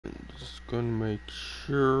just gonna make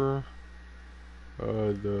sure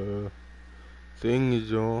the thing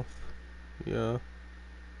is off. Yeah,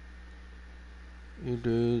 it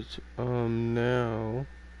is. Now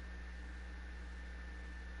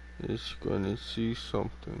it's gonna see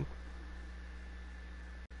something.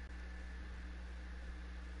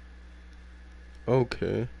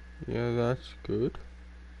 Okay, yeah, that's good.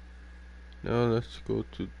 Now let's go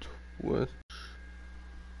to Twitch.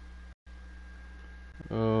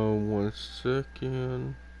 1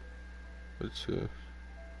 second. What's this?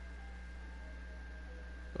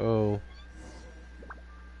 Oh,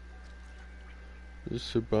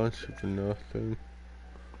 it's a bunch of nothing.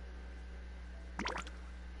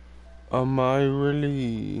 I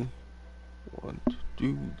really want to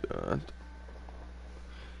do that.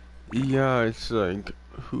 Yeah, it's like,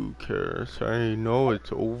 who cares? I know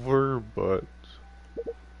it's over, but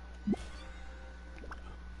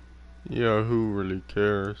yeah, who really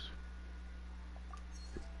cares?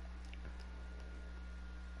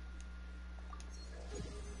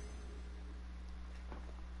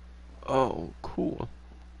 Oh, cool.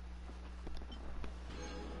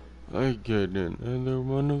 I get another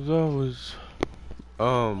one of those.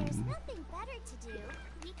 There's nothing better to do.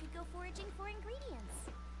 We could go foraging for ingredients.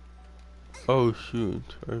 Oh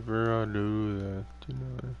shoot, I forgot to do that,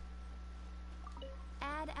 didn't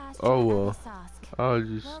Add I? Astra Oh at well, the Sosk. I'll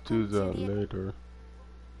just Welcome do to that the later.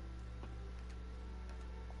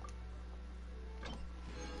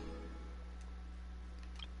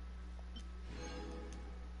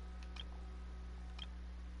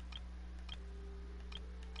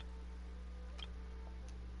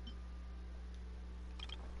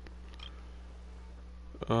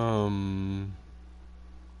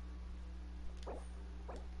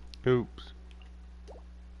 Oops.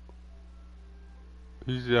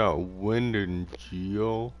 Is that wind and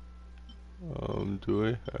geo? Do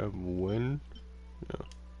I have wind? Yeah.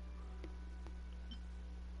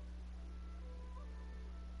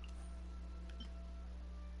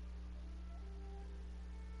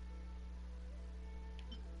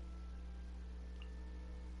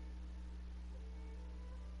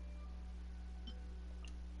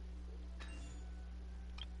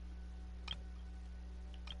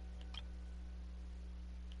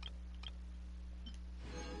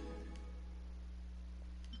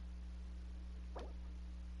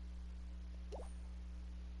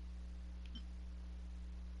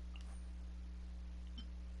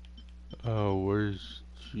 Where's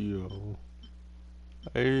Geo?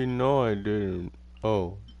 I know I didn't.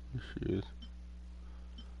 Oh, here she is.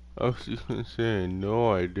 I was just gonna say,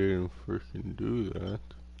 no, I didn't freaking do that.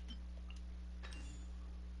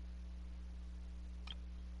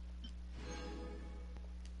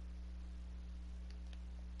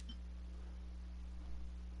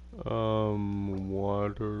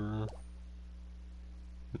 Water.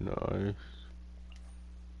 Nice.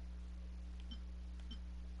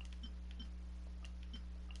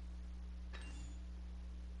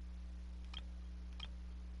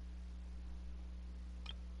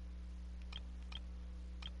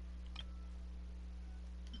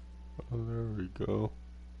 Oh, there we go.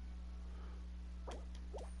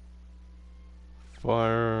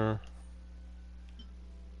 Fire.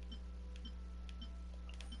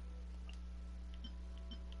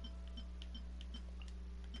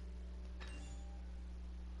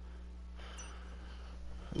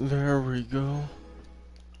 There we go.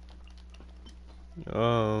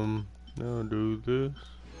 Now do this.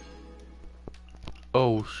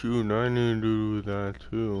 Oh shoot, I need to do that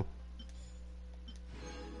too.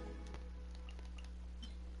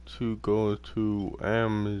 To go to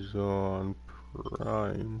Amazon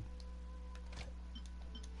Prime.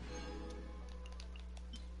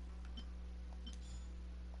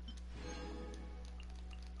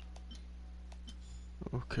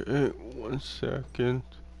 Okay, 1 second.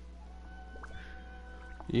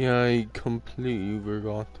 Yeah, I completely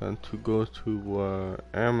forgot that to go to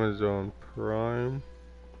Amazon Prime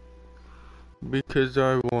because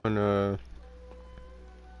I wanna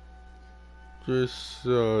just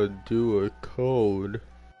do a code.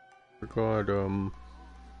 Forgot to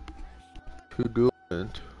do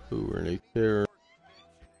it. Who really cares?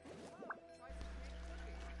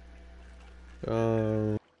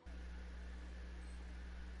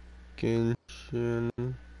 Genshin.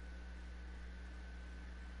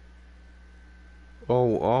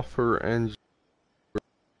 Oh, offer ends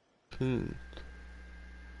 13th.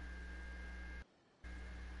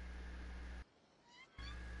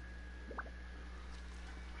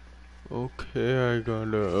 Okay, I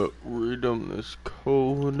gotta read them this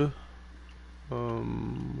code.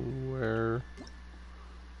 Where?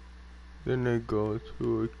 Then I go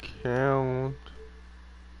to account.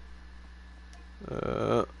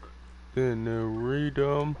 Then I read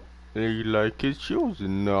them. Like, it shows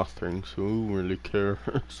nothing, so who really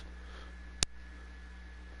cares?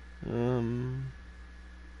 um,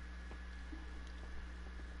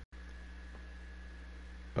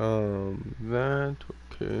 that,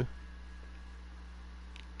 okay.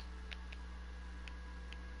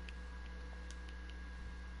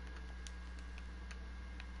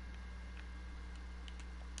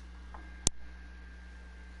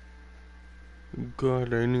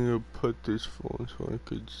 God, I need to put this phone so I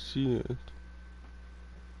could see it.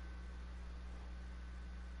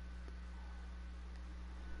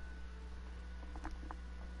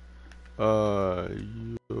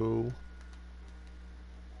 Yo.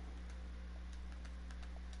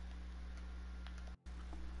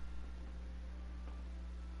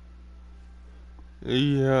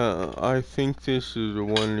 Yeah, I think this is the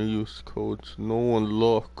one that use codes. No one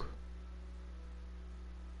look.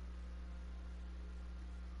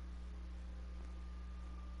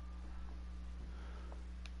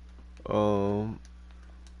 Um,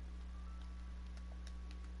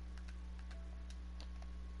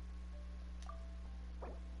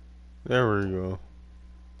 there we go.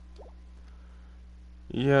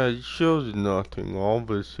 Yeah, it shows nothing.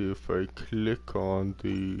 Obviously, if I click on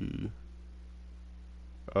the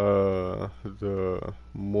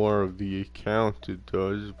more of the account it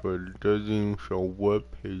does, but it doesn't even show web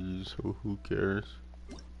pages, so who cares?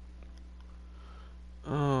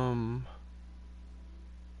 Um,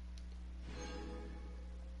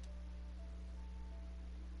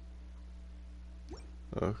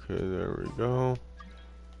 okay, there we go.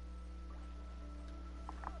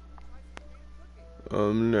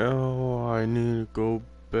 Now I need to go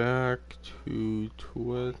back to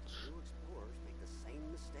Twitch. New explorers make the same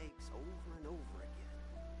mistakes over and over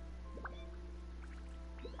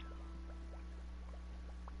again.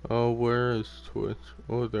 Oh, where is Twitch?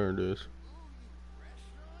 Oh, there it is.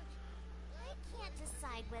 I can't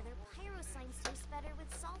decide whether pyro slimes taste better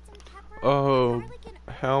with salt and pepper or Oh, garlic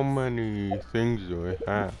and how herbs. many things do I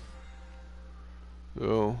have?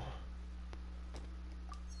 So,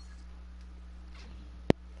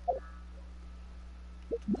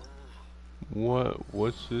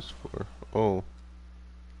 what's this for? Oh,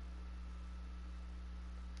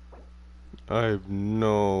 I have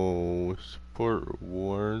no support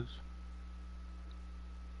rewards.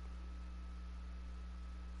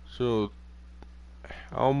 So,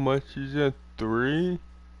 how much is it? 3?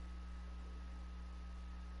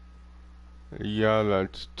 Yeah,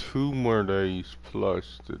 that's 2 more days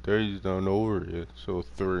plus the day's not over yet, so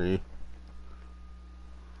 3.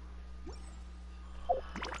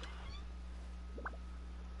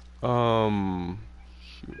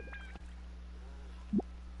 Shoot.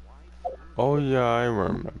 Oh yeah, I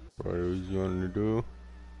remember what I was gonna do.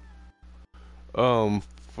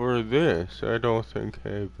 For this, I don't think I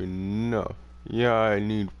have enough. Yeah, I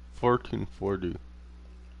need 1440.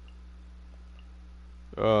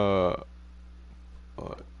 Uh,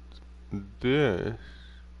 uh, this.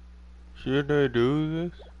 Should I do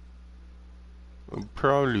this?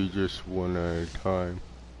 Probably just one at a time.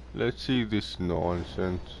 Let's see this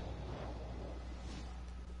nonsense.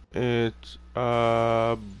 It's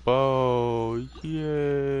a bow,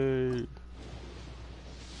 yay!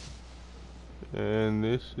 And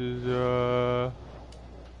this is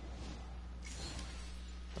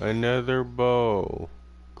another bow.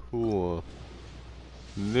 Cool.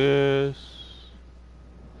 This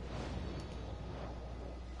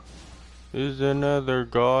is another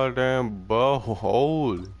goddamn bow.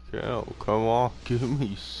 Holy cow, come on, give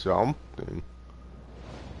me something.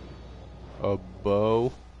 A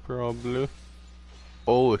bow, probably.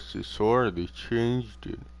 Oh, it's a sword, they changed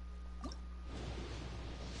it.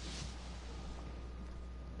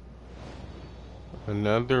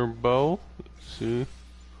 Another bow? Let's see.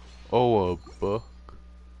 Oh, a book.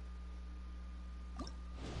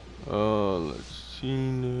 Let's see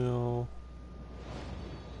now.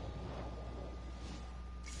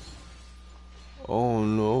 Oh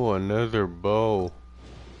no, another bow.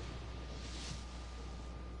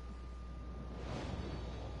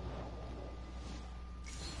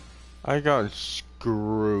 I got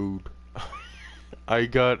screwed. I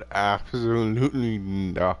got absolutely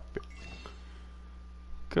nothing.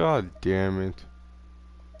 God damn it.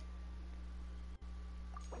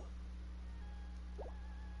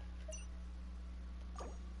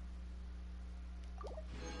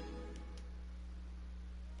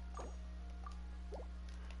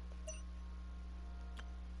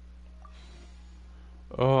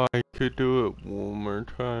 Oh, I could do it one more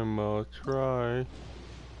time. I'll try.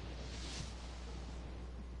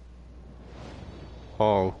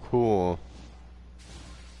 Oh, cool.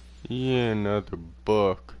 Yeah, another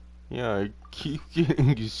book. Yeah, I keep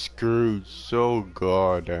getting screwed so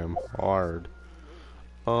goddamn hard.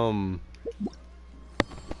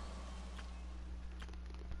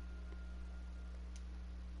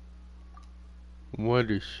 What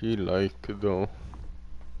is she like though?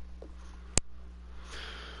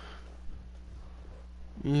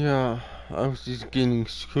 Yeah, I was just getting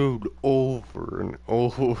screwed over and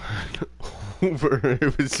over and over.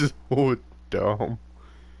 It was so dumb.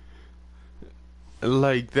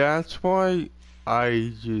 Like, that's why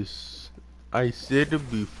I just... I said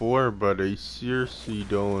it before, but I seriously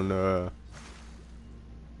don't,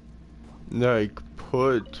 like,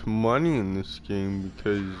 put money in this game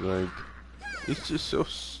because, like, it's just so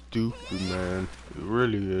stupid, man. It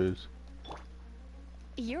really is.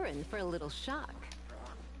 You're in for a little shock.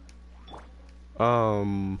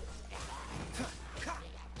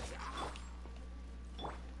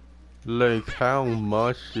 Like how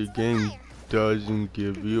much the game doesn't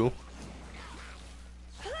give you.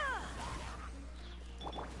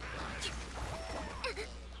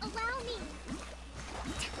 Allow me.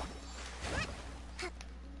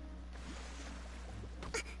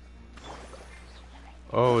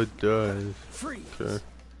 Oh, it does. Freeze. Okay.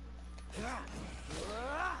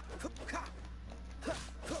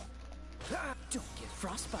 Don't get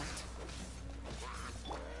frostbite.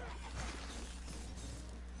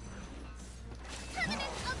 Covenant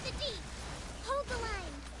of the deep. Hold the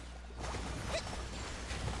line.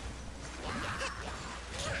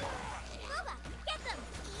 Baba, get them.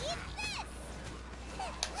 Eat this.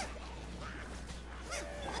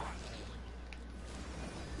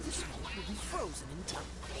 This one will be frozen in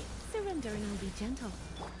time. Surrender and I'll be gentle.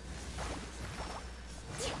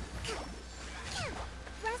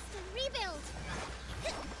 Rest and rebuild.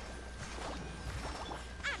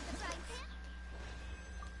 And the frying pan.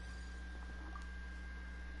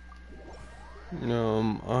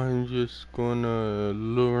 I'm just gonna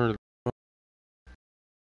lure.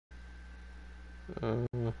 Uh,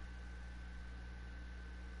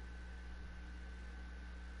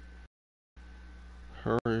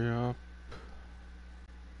 hurry up.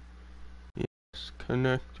 Yes,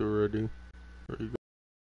 connect already. There you go.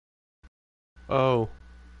 Oh.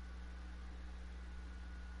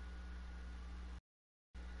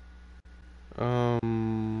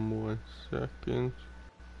 1 second.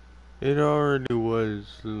 It already was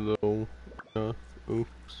low enough.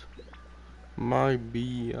 Oops. My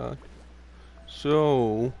bad.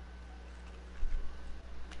 So,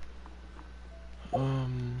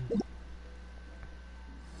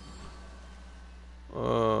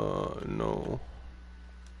 no.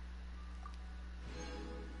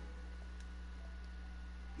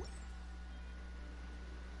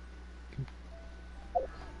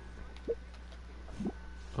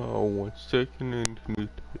 Oh, 1 second and need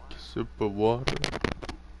to take a sip of water.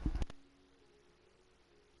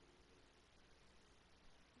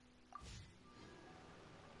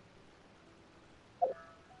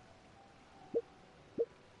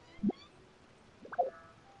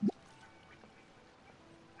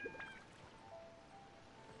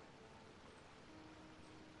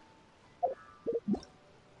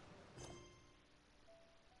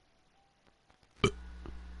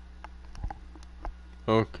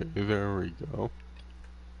 Okay, there we go.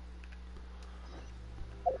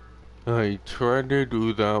 I try to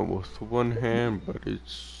do that with one hand, but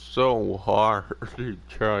it's so hard to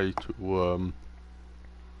try to,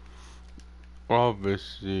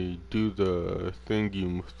 obviously do the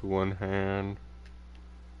thingy with one hand.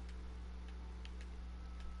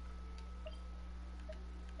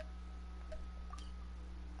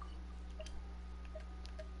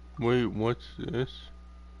 Wait, what's this?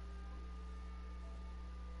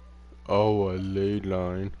 Oh, a ley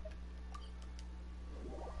line.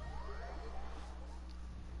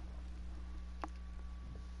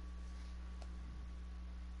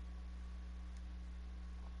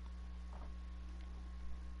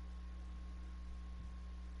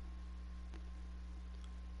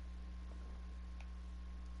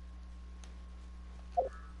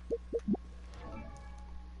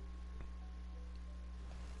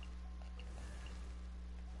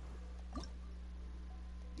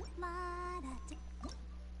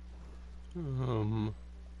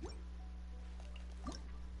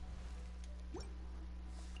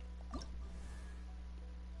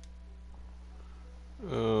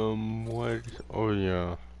 Um, what? Oh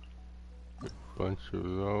yeah, bunch of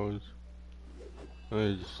those.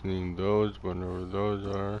 I just need those, whatever those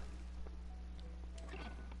are.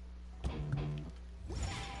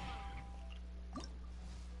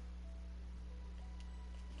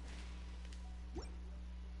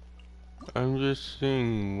 I'm just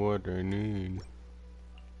seeing what I need.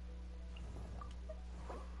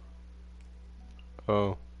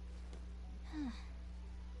 Oh.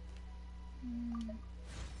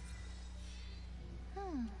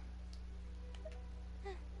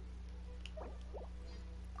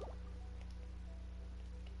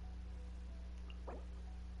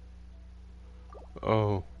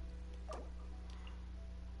 Oh.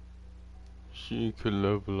 She could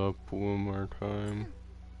level up one more time.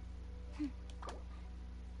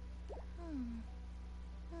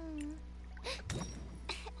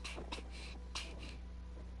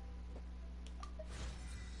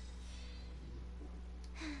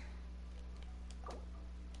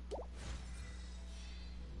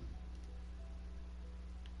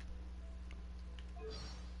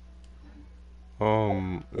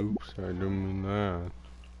 Oops, I didn't mean that.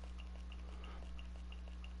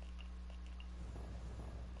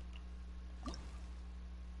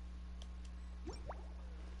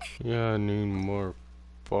 Yeah, I need more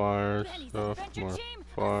fire stuff, more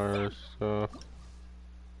fire stuff.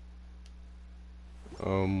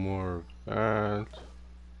 Oh, more of that.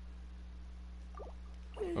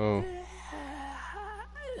 Oh.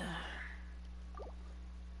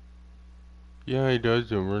 Yeah, he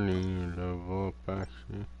does really need to level up,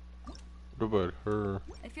 actually. What about her?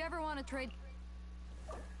 If you ever want to trade...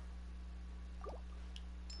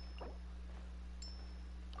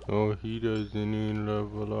 Oh, he doesn't need to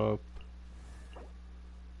level up.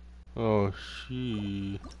 Oh,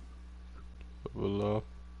 she level up.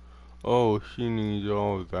 Oh, she needs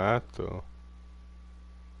all of that, though.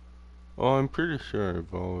 Oh, I'm pretty sure I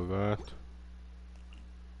have all of that.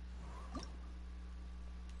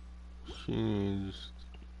 She needs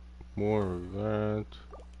more of that.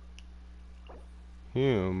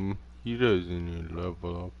 Him, he doesn't need to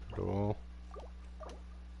level up at all.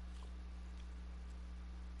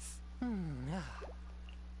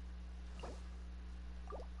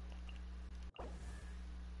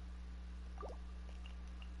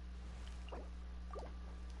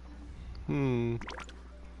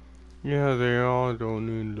 Yeah, they all don't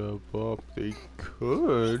need to level up. They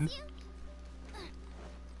could,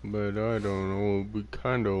 but I don't know. It'd be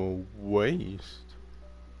kind of a waste.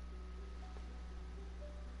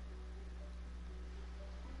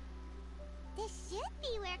 This should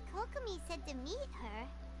be where Kokomi said to meet her.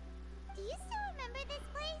 Do you still remember this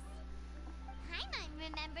place? Paimon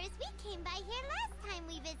remembers we came by here last time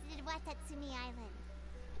we visited Watatsumi Island.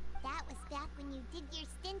 That was back when you did your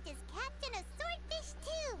stint as captain of Swordfish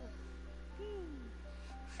too.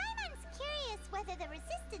 Paimon's curious whether the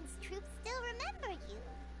resistance troops still remember you.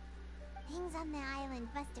 Things on the island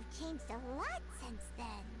must have changed a lot since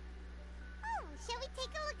then. Oh, shall we take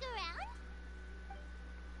a look around?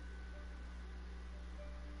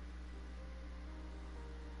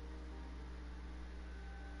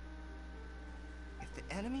 If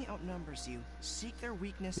the enemy outnumbers you, seek their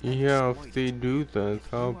weakness and Yeah, exploit if they it. do that,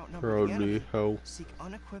 If that'll you outnumber the probably enemy, help. seek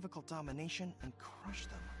unequivocal domination and crush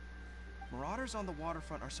them. Marauders on the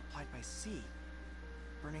waterfront are supplied by sea.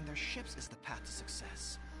 Burning their ships is the path to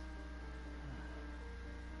success.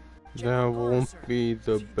 That won't be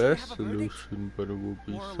the Do you best have a verdict? solution, but it will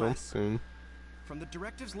be More or less. something. From the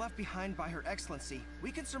directives left behind by Her Excellency,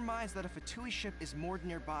 we can surmise that a Fatui ship is moored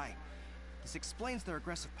nearby. This explains their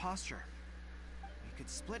aggressive posture. We could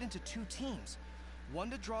split into two teams, one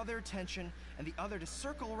to draw their attention, and the other to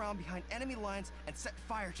circle around behind enemy lines and set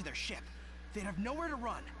fire to their ship. They'd have nowhere to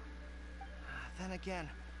run. Then again,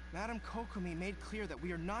 Madame Kokomi made clear that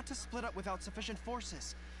we are not to split up without sufficient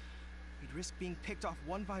forces. We'd risk being picked off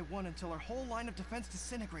one by one until our whole line of defense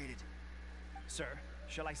disintegrated. Sir,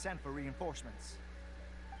 shall I send for reinforcements?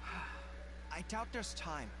 I doubt there's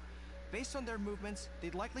time. Based on their movements,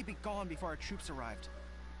 they'd likely be gone before our troops arrived.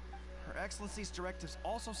 Her Excellency's directives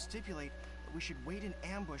also stipulate that we should wait in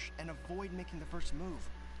ambush and avoid making the first move.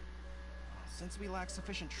 Since we lack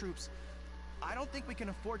sufficient troops, I don't think we can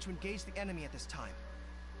afford to engage the enemy at this time.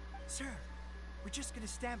 Sir, we're just gonna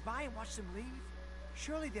stand by and watch them leave?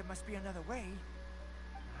 Surely there must be another way.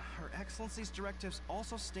 Her Excellency's directives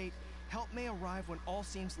also state help may arrive when all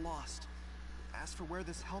seems lost. As for where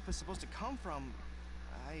this help is supposed to come from,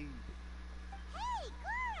 Hey,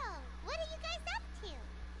 girl! What are you guys up to?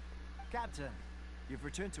 Captain, you've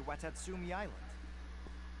returned to Watatsumi Island.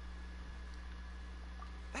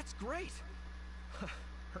 That's great!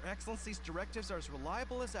 Her Excellency's directives are as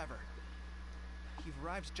reliable as ever. You've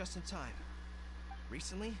arrived just in time.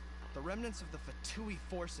 Recently, the remnants of the Fatui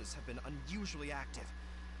forces have been unusually active.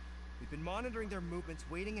 We've been monitoring their movements,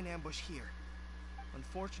 waiting in ambush here.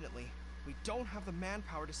 Unfortunately, we don't have the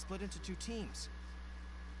manpower to split into two teams.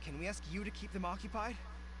 Can we ask you to keep them occupied?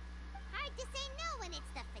 hard to say no when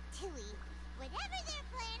it's the Fatui. Whatever they're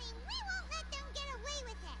planning, we won't let them get away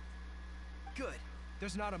with it. Good.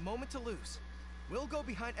 There's not a moment to lose. We'll go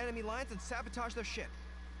behind enemy lines and sabotage their ship.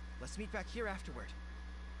 Let's meet back here afterward.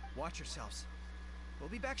 Watch yourselves. We'll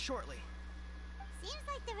be back shortly. Seems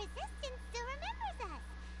like the Resistance still remembers us.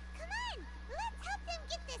 Come on, let's help them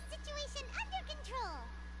get this situation under control.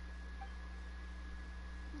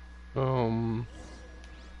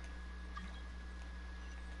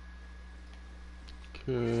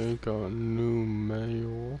 Okay, got new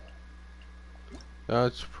mail.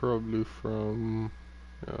 That's probably from,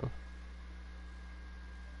 yeah,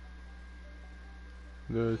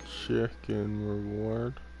 the chicken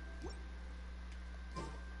reward.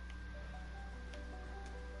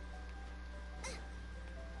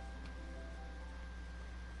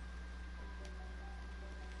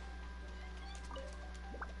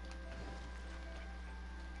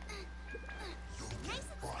 Nice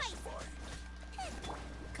and spicy.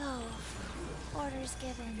 Go. Orders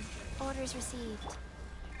given. Orders received.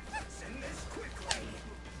 Send this quickly.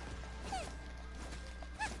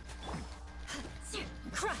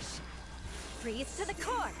 Crush! Freeze to the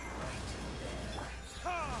core!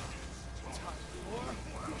 Time for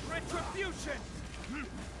retribution!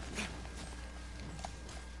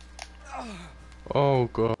 Oh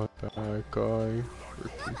god, that guy.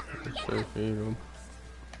 Freaking Christ, I hate him.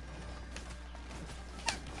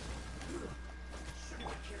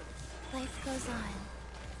 Life goes on.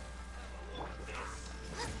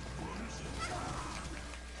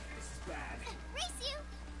 Race you!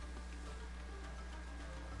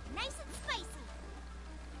 Nice and spicy.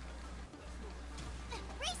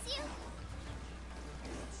 Race you!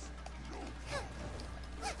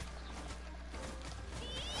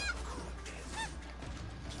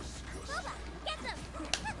 Boba, get them!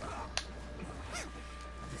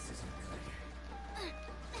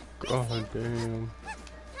 God damn.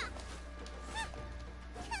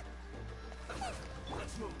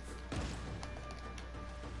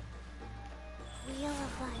 Wheel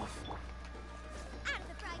of life. Out of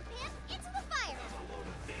the frying pan, into the fire!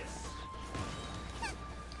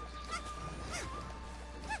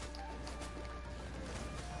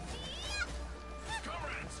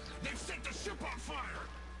 Comrades, they've set the ship on fire!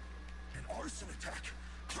 An arson attack!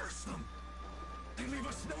 Curse them! They leave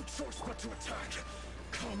us no choice but to attack!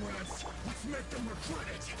 Comrades, let's make them regret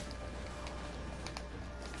it!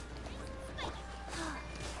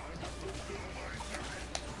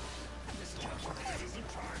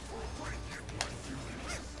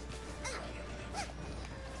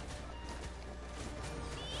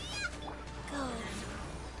 Go. Out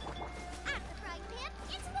of the frying pan,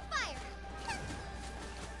 into the fire!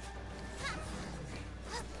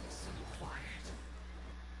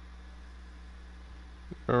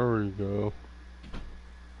 There we go.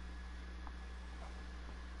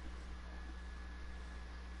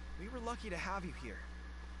 We were lucky to have you here.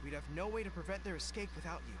 We'd have no way to prevent their escape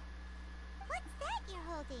without you. What's that you're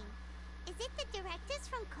holding? Is it the directives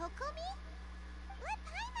from Kokomi? Let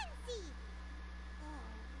Paimon see! Oh,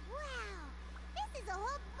 wow! This is a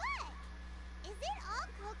whole book! Is it all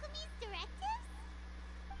Kokomi's directives?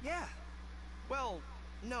 Yeah. Well,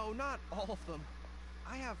 no, not all of them.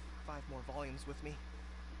 I have 5 more volumes with me.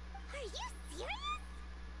 Are you serious?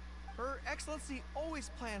 Her Excellency always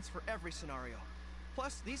plans for every scenario.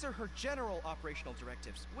 Plus, these are her general operational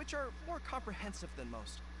directives, which are more comprehensive than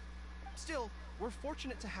most. Still, we're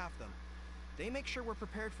fortunate to have them. They make sure we're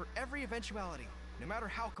prepared for every eventuality, no matter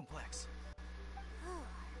how complex.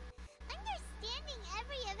 Understanding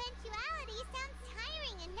every eventuality sounds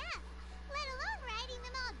tiring enough, let alone writing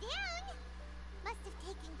them all down. Must have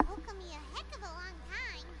taken Kokomi a heck of a long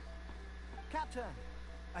time. Captain,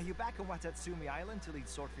 are you back on Watatsumi Island to lead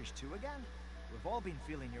Swordfish 2 again? We've all been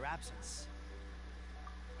feeling your absence.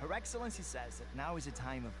 Her Excellency says that now is a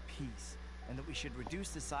time of peace, and that we should reduce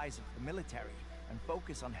the size of the military and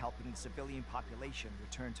focus on helping the civilian population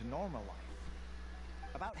return to normal life.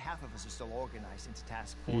 About half of us are still organized into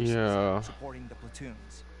task forces, Yeah. supporting the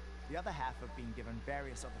platoons. The other half have been given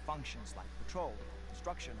various other functions like patrol,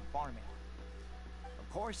 construction, and farming. Of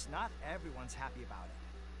course, not everyone's happy about it.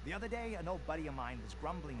 The other day, an old buddy of mine was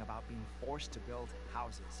grumbling about being forced to build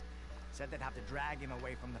houses. Said they'd have to drag him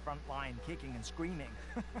away from the front line, kicking and screaming.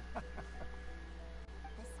 The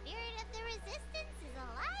spirit of the resistance is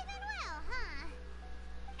alive and well, huh?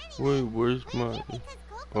 Wait, Anyway, where's we're my... here because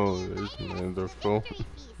Kokomi Oh, invited there's us my to other the phone. victory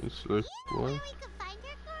feast. It's Do like, you know what? where we could find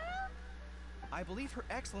her, Goro? I believe Her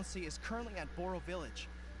Excellency is currently at Boro Village.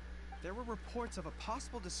 There were reports of a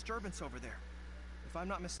possible disturbance over there. If I'm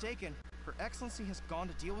not mistaken, Her Excellency has gone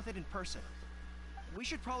to deal with it in person. We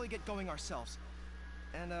should probably get going ourselves.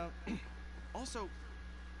 And, also,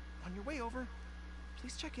 on your way over,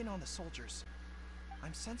 please check in on the soldiers.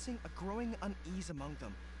 I'm sensing a growing unease among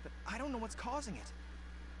them, but I don't know what's causing it.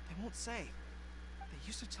 They won't say. They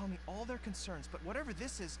used to tell me all their concerns, but whatever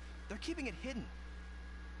this is, they're keeping it hidden.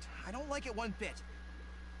 I don't like it one bit.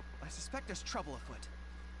 I suspect there's trouble afoot.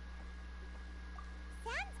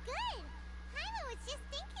 Sounds good. Paimon was just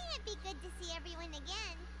thinking it'd be good to see everyone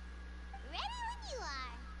again. Ready when you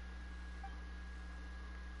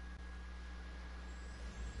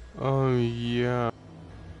are. Yeah.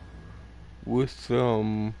 With,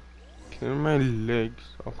 can my legs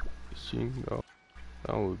stop fishing though?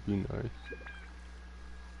 That would be nice.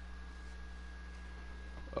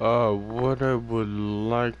 What I would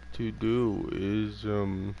like to do is,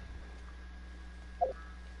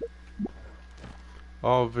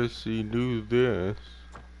 obviously do this.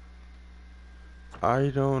 I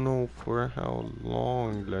don't know for how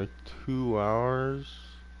long, like 2 hours?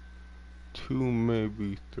 2,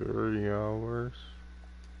 maybe 3 hours?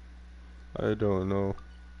 I don't know.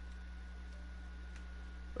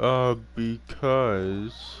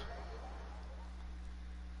 Because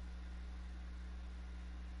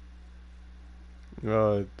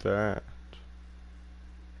that.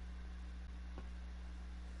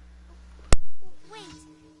 Wait,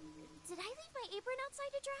 did I leave my apron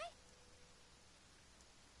outside to dry?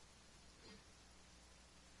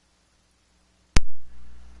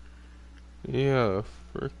 Yeah,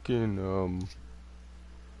 freaking,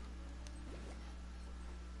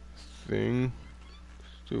 thing.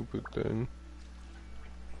 Stupid thing.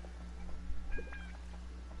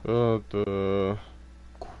 The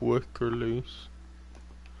quick release.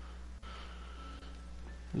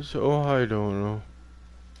 So, I don't know.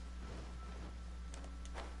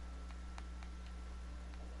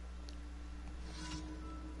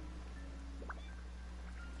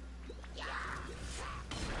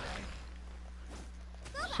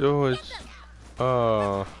 So it's,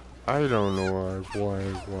 I don't know why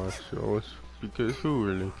I watch shows, because who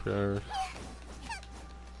really cares?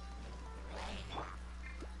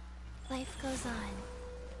 Life goes on.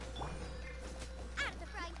 Out of the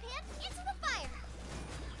frying pan, into the fire.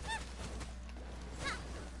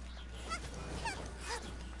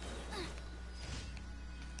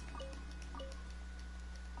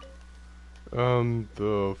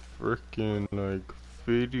 The freaking, like,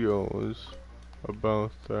 videos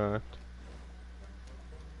about that.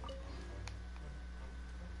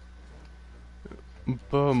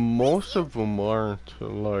 But most of them aren't,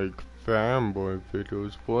 like, fanboy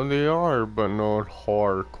videos. Well, they are, but not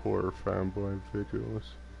hardcore fanboy videos.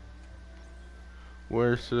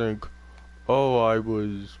 Where it's like, oh, I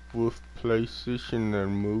was with PlayStation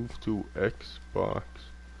and moved to Xbox.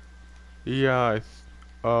 Yeah,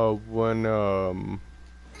 when,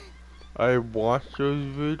 I watch those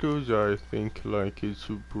videos, I think, like, it's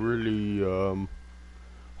really,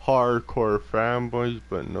 hardcore fanboys,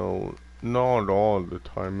 but no, not all the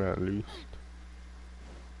time at least.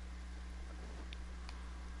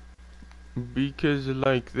 Because,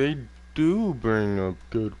 like, they do bring up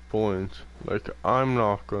good points. Like, I'm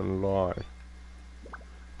not gonna lie.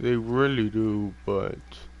 They really do, but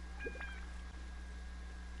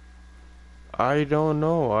I don't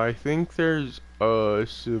know. I think there's a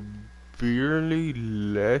severely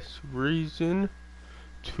less reason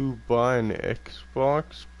to buy an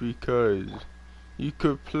Xbox because you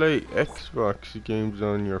could play Xbox games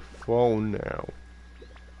on your phone now.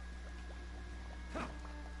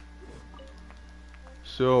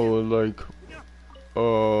 So, like,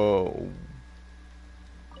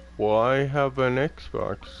 why have an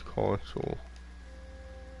Xbox console?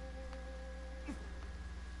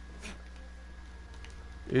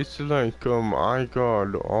 It's like,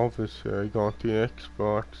 obviously I got the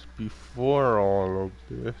Xbox before all of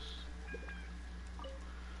this.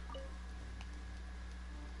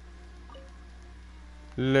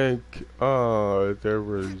 Like, there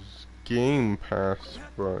was Game Pass,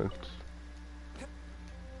 but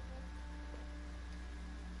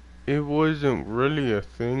it wasn't really a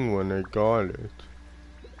thing when I got it.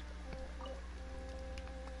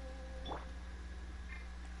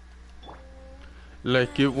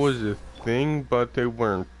 Like, it was a thing, but they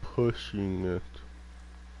weren't pushing it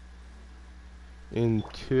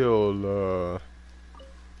until,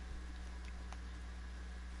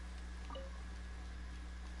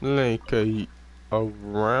 like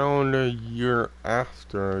around a year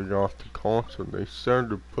after I got the console, they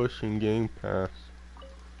started pushing Game Pass.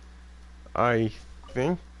 I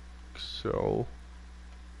think so,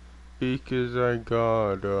 because I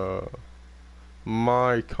got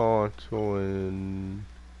my console in,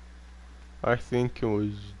 I think it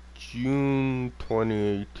was June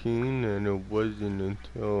 2018, and it wasn't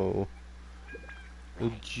until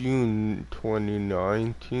June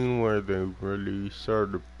 2019 where they really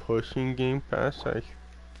started pushing Game Pass, I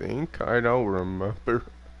think. I don't remember.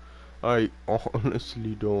 I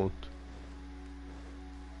honestly don't.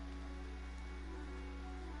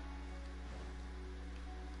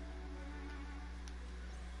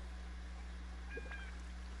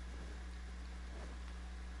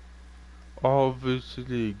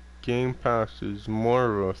 Obviously, Game Pass is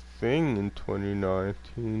more of a thing in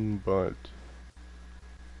 2019, but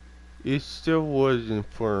it still wasn't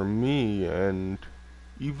for me, and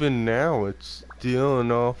even now it's still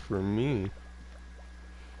not for me.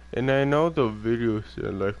 And I know the video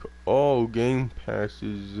said like, oh, Game Pass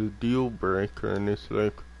is a deal breaker, and it's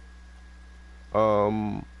like,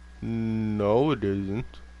 no it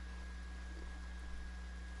isn't.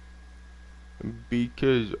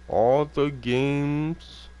 Because all the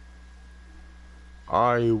games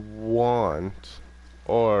I want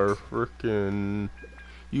are frickin',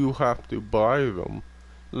 you have to buy them.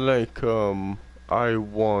 Like, I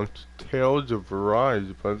want Tales of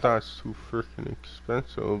Arise, but that's too frickin'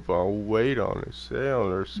 expensive. I'll wait on a sale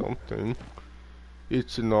or something.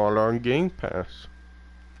 It's not on Game Pass.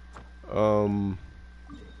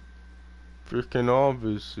 Freaking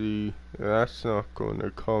obviously, that's not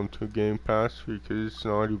gonna come to Game Pass because it's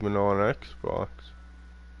not even on Xbox.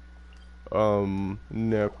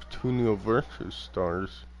 Neptunia versus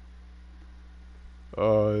Stars.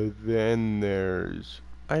 Then there's,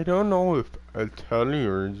 I don't know if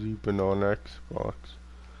Atelier is even on Xbox.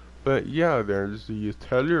 But yeah, there's the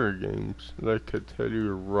Atelier games, like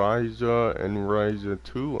Atelier Ryza and Ryza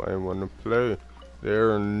 2 I wanna play.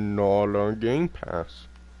 They're not on Game Pass.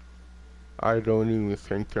 I don't even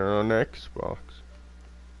think they're on Xbox.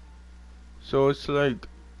 So it's like,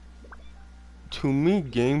 to me,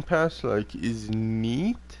 Game Pass like is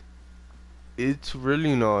neat. It's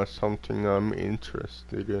really not something I'm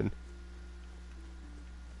interested in.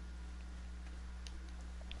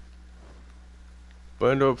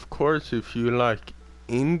 But of course, if you like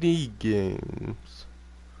indie games,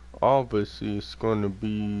 obviously it's gonna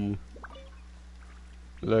be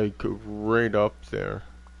like right up there.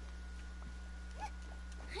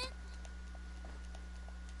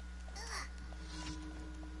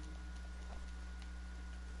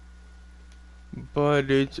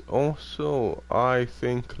 But it's also, I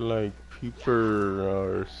think, like, people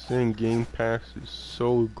are saying Game Pass is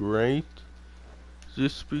so great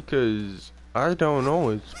just because, I don't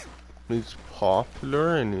know, it's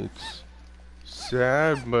popular and it's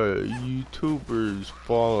sad, but YouTubers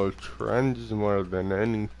follow trends more than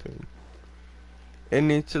anything.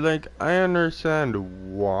 And it's like, I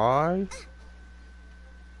understand why.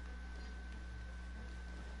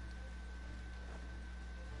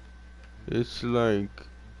 It's like,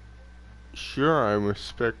 sure, I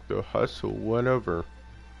respect the hustle, whatever.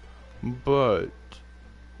 But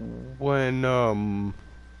when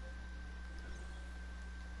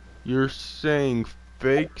you're saying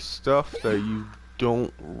fake stuff that you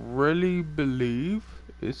don't really believe,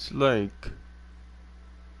 it's like,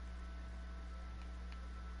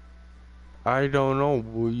 I don't know,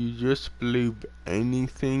 will you just believe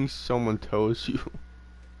anything someone tells you?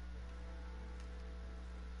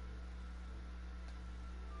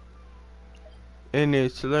 And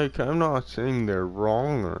it's like, I'm not saying they're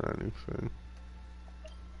wrong or anything.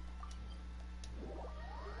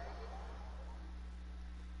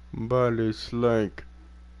 But it's like,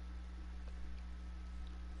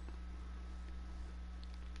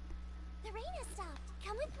 The rain has stopped.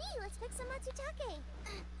 Come with me. Let's pick some matsutake.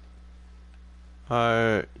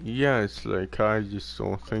 yeah, it's like, I just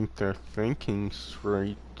don't think they're thinking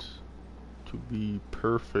straight, to be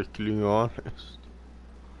perfectly honest.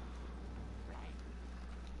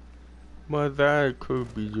 But that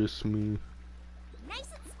could be just me. Nice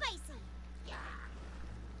and spicy.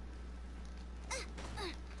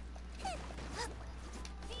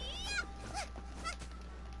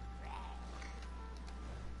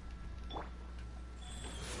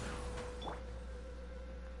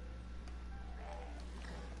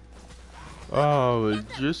 Oh,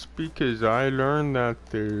 just because I learned that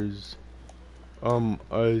there's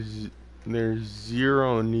there's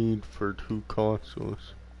zero need for two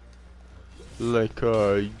consoles. Like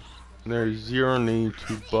there's zero need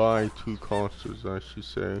to buy two consoles, I should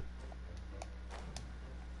say.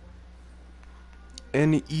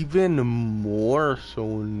 And even more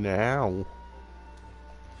so now.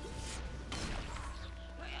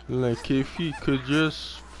 Like, if you could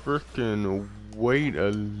just frickin' wait a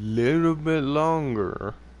little bit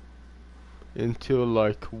longer until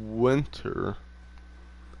like winter,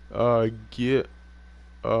 get,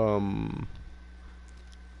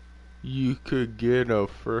 you could get a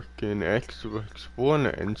frickin' Xbox One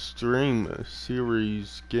and stream a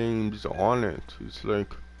series games on it. It's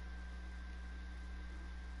like,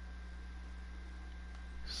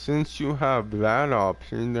 since you have that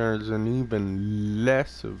option, there's an even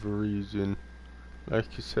less of a reason,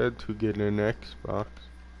 like you said, to get an Xbox.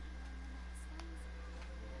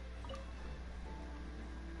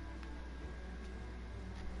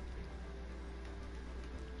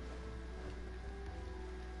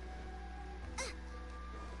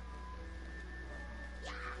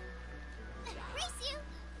 Race you!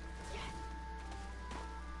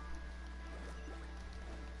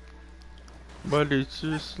 But it's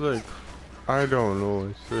just like, I don't know,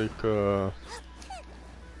 it's like,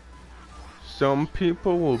 some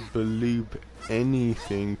people will believe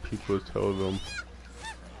anything people tell them.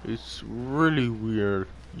 It's really weird.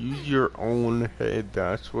 Use your own head,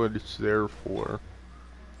 that's what it's there for.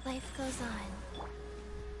 Life goes on.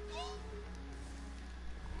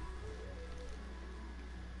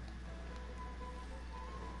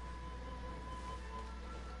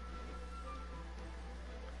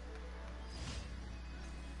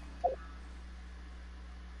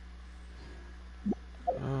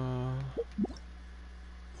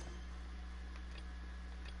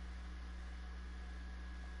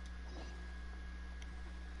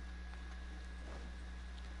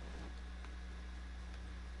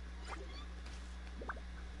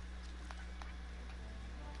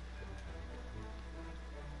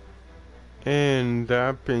 And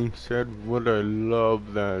that being said, would I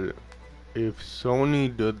love that if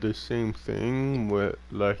Sony did the same thing with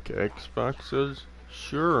like Xboxes?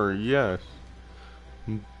 Sure, yes.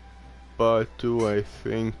 But do I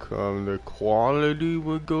think the quality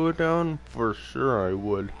would go down? For sure I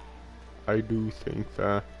would. I do think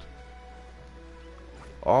that.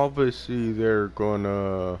 Obviously they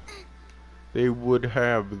would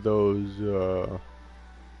have those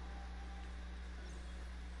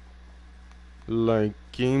like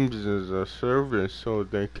games as a service so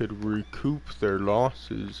they could recoup their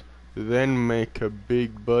losses, then make a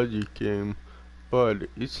big budget game. But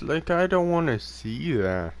it's like, I don't want to see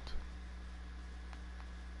that,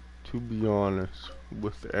 to be honest,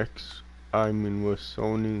 with with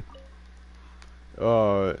Sony,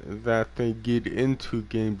 that they get into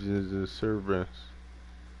games as a service.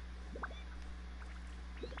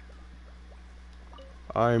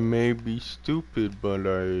 I may be stupid, but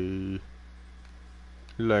I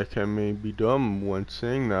may be dumb when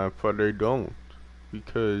saying that, but I don't.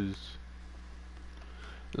 Because,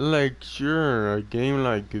 like, sure, a game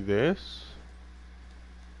like this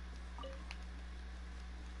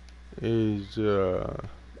is,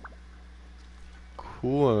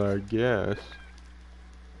 cool, I guess.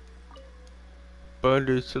 But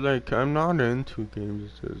it's like, I'm not into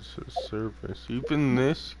games as a service. Even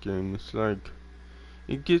this game, it's like,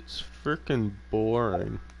 it gets freaking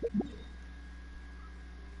boring.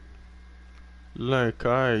 Like,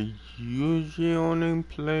 I usually only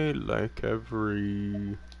play like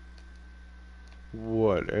every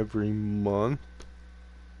month?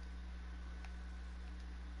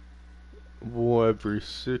 Well, every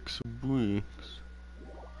 6 weeks.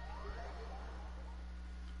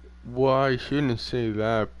 Well, I shouldn't say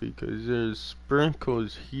that because there's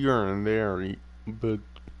sprinkles here and there, but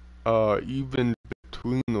even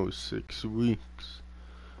between those 6 weeks.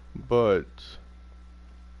 But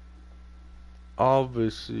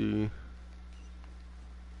obviously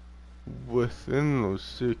within those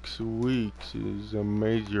 6 weeks is a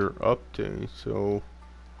major update, so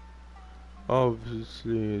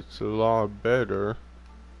obviously it's a lot better.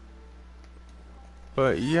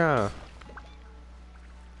 But yeah,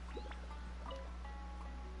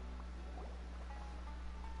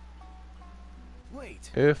 Wait.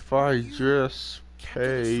 if I You just Captain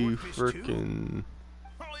of pay Swordfish too? frickin'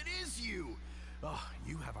 Oh, it is you. Oh,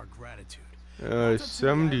 you have our gratitude. Once on Tsumi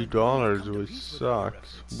Island, we $70, come to which peace with all your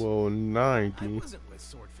sucks. efforts. Well, I 90 wasn't with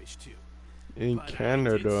Swordfish too. in But I did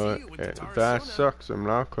Canada. see you with the That Tarasuna. sucks, I'm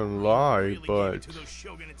not gonna You lie, really gave but it to those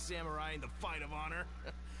shogunate samurai in the fight of honor.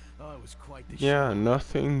 Oh, it was quite the yeah, show.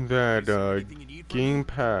 nothing that Is there anything you need from me? Game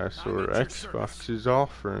Pass I'm or at your Xbox service. is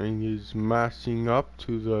offering is matching up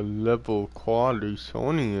to the level of quality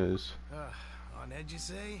Sony is. On edge, you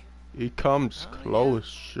say? It comes Oh, close,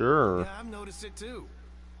 sure. Yeah, I've noticed it too.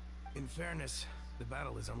 In fairness, the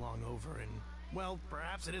battle isn't long over, and well,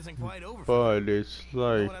 perhaps it isn't quite over. For them. But it's know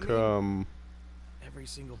like, what I Every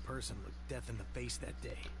single person looked death in the face that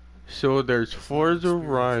day. so there's It's not an Forza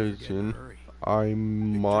experience you forget in a Horizon. hurry. I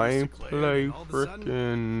might declared, play and all of a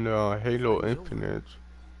sudden, frickin' Halo fight's over. Infinite.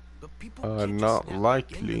 But people can't just not snap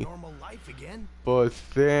back into likely. normal life again. But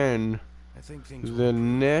then I think things will the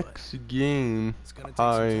improve, next game it's gonna take some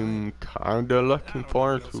time. I'm kinda I looking don't know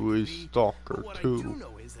forward what else it to could is be, Stalker but what I 2, do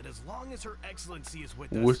know is that as long as Her Excellency is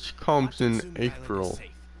with us, which comes in Watatsumi Island is April.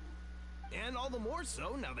 safe. And all the more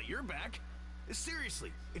so now that you're back.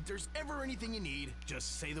 Seriously, if there's ever anything you need,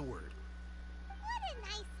 just say the word. What a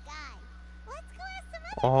nice guy. Let's go ask some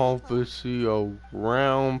other people. Obviously,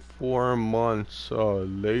 around 4 months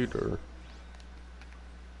later,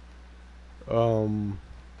 well,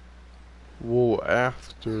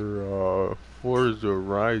 after Forza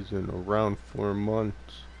Horizon, around 4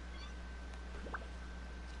 months,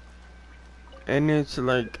 and it's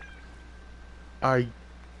like, I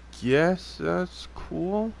guess that's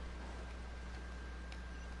cool.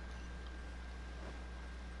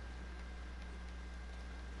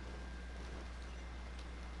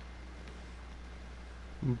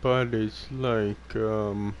 But it's like,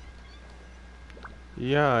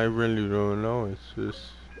 yeah, I really don't know. It's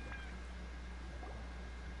just,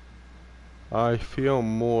 I feel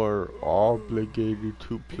more obligated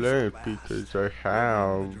to play it because I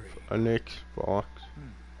have an Xbox.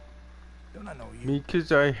 Don't I know you?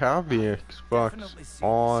 Because I have the Xbox Definitely seen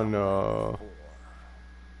you on, somewhere before.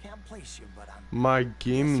 Can't place you, but I'm my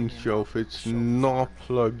gaming guessing you're shelf. not It's the show's not army.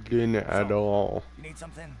 plugged in at So, all. you need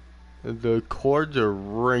something? The cords are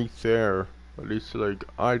right there, but it's like,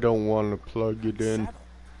 I don't want to plug it in. Settled.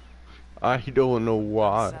 I don't know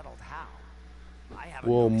why. Unsettled how? I haven't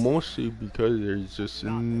Well, noticed it. mostly because there's just Not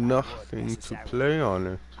that I would nothing to necessarily. play on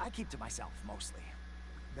it. I keep to myself mostly.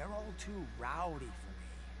 They're all too rowdy for me.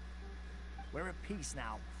 We're at peace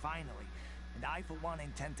now, finally, and I for one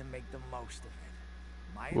intend to make the most of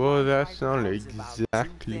it. My Well, life that's right not now is about two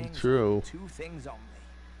exactly things, true. two things only.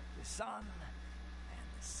 The sun and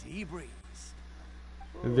the sea breeze.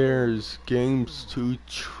 There's games to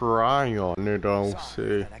try on it, I'll Sorry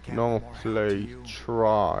say. that I can't No, be more help to play, you.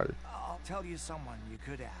 try. I'll tell you someone you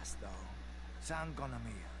could ask, though. San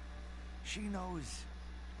Gonamiya. She knows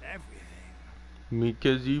everything.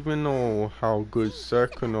 Because even though how good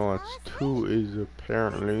Psychonauts 2 is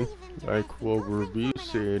apparently, like what reviews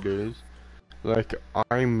say it is, like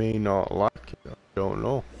I may not like it, I don't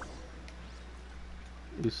know.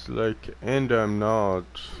 It's like, and I'm not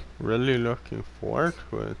really looking forward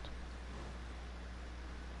to it.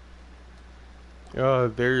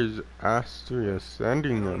 There's Astria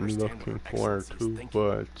Ascending I'm looking forward to,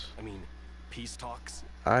 but I mean, peace talks.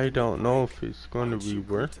 I don't know if it's gonna be you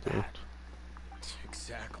go worth to it. that?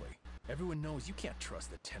 Exactly. Everyone knows you can't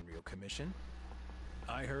trust the Tenryo Commission.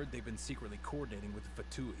 I heard they've been secretly coordinating with the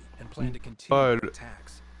Fatui and plan to continue their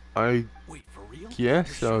attacks. I Wait, for real? guess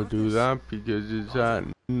You're I'll sure of do this? that because it's at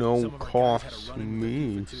no Some of our guys had a cost to run-in with a few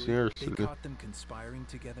me, Fatui. seriously. They caught them conspiring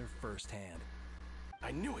together firsthand.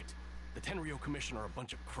 I knew it. The Tenryo Commission are a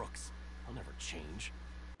bunch of crooks. They'll never change.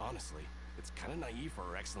 Honestly, it's kind of naive for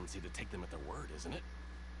Her Excellency to take them at their word, isn't it?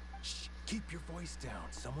 Shh, keep your voice down.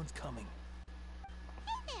 Someone's coming.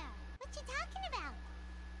 Hey there. What you talking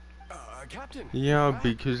about? Captain. Yeah, Back.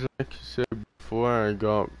 because like I said before, I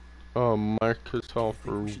got Microsoft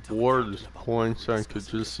Rewards points I could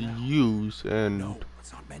just use, and No,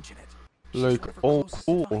 let's not mention it. like, oh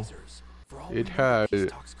cool, For all it we know, had,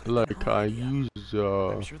 peace talks could have been like her I idea. use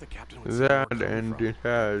I'm sure the captain would see where that, we're coming and from. it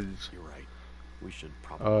has You're right. We should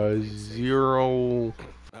probably play it safe. 0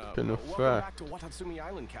 fucking Welcome back effect. to Watatsumi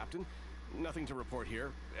Island, Captain. Nothing to report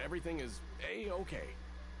here. Everything is A-okay.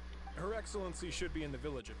 Her Excellency should be in the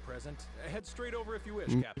village at present. Head straight over if you wish,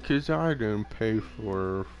 Captain. Because I didn't pay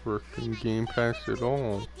for frickin' Game Pass at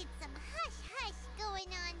all. Detected some hush-hush going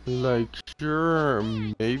on there. Like, sure,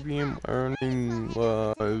 maybe I'm earning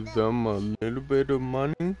them a little bit of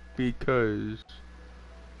money because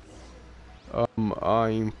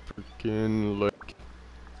I'm freaking like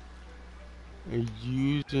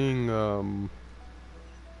using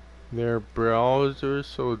their browser,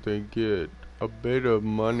 so they get a bit of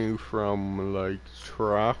money from like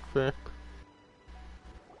traffic,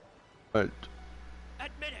 but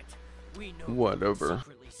Admit it. We know whatever. you're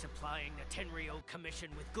secretly supplying the Tenryo Commission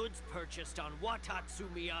with goods purchased on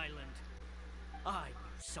Watatsumi Island. I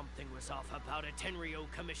knew something was off about a Tenryo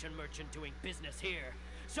Commission merchant doing business here.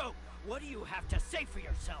 So, what do you have to say for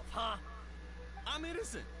yourself, huh? I'm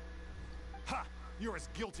innocent. Ha! You're as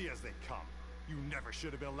guilty as they come. You never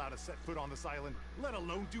should have been allowed to set foot on this island, let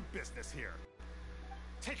alone do business here.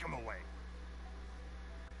 Take him away.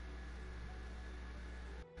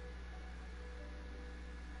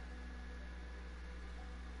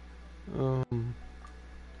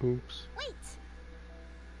 Oops. Wait!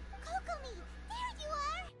 Kokomi, there you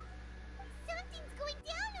are! Something's going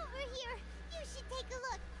down over here. You should take a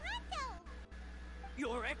look. Run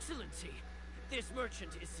Your Excellency, this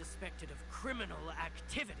merchant is suspected of criminal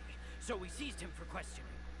activity, so we seized him for questioning.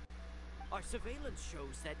 Our surveillance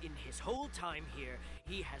shows that in his whole time here,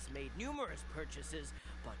 he has made numerous purchases,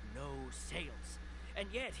 but no sales. And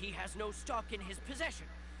yet he has no stock in his possession.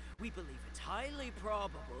 We believe it's highly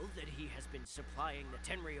probable that he has been supplying the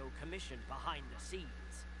Tenryo Commission behind the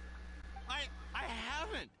scenes. I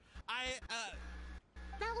haven't.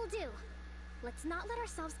 That will do. Let's not let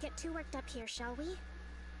ourselves get too worked up here, shall we?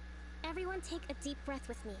 Everyone take a deep breath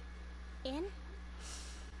with me. In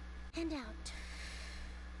and out.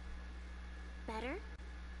 Better?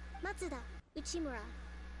 Matsuda, Uchimura,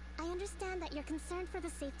 I understand that you're concerned for the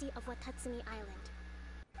safety of Watatsumi Island.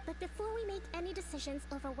 But before we make any decisions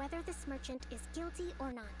over whether this merchant is guilty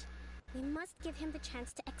or not, we must give him the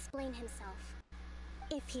chance to explain himself.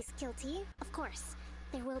 If he's guilty, of course,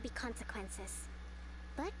 there will be consequences.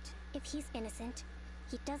 But if he's innocent,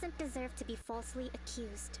 he doesn't deserve to be falsely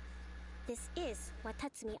accused. This is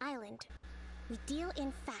Watatsumi Island. We deal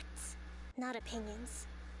in facts, not opinions.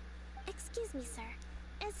 Excuse me, sir.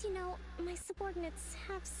 As you know, my subordinates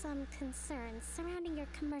have some concerns surrounding your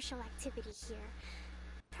commercial activity here.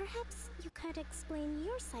 Perhaps you could explain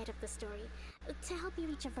your side of the story to help you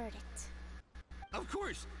reach a verdict. Of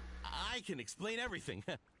course, I can explain everything.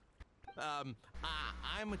 I'm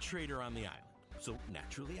a trader on the island, so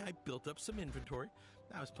naturally I built up some inventory.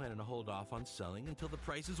 I was planning to hold off on selling until the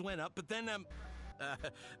prices went up, but then,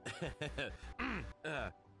 but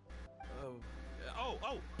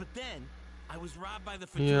then I was robbed by the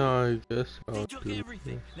Fatui. Yeah, I guess They I'll took do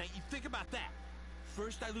everything. this. Now you think about that.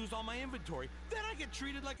 First I lose all my inventory, then I get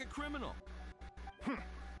treated like a criminal.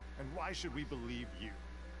 And why should we believe you?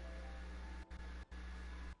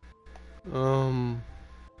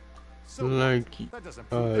 So like, that doesn't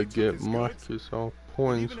prove they took get his goods. Marcus off But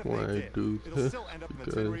points even if when they I did, do it'll this, still end up in the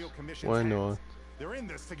because Tenryo Commission's why hands. not? They're in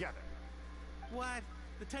this together. What?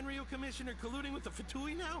 The Tenryo Commissioner colluding with the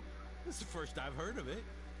Fatui now? This is the first I've heard of it.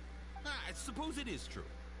 I suppose it is true.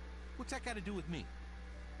 What's that got to do with me?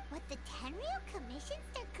 What, the Tenryo Commission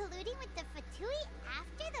start colluding with the Fatui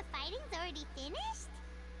after the fighting's already finished?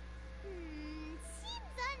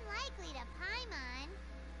 Seems unlikely to Paimon.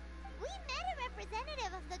 We met a representative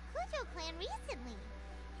of the Kujo clan recently.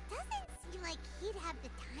 It doesn't seem like he'd have the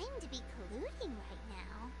time to be colluding right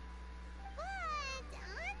now. But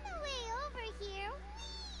on the way over here,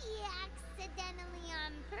 we accidentally on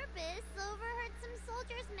purpose overheard some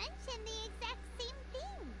soldiers mention the exact same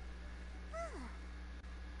thing.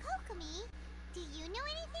 Kokomi, do you know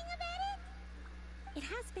anything about it? It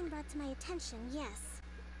has been brought to my attention, yes.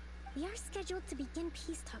 We are scheduled to begin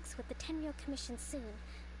peace talks with the Tenryo Commission soon.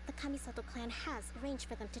 The Kamisato clan has arranged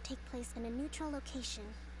for them to take place in a neutral location.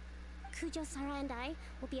 Kujo, Sara, and I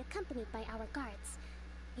will be accompanied by our guards.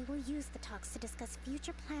 We will use the talks to discuss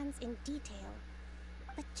future plans in detail.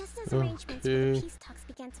 But just as arrangements for the peace talks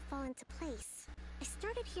began to fall into place, I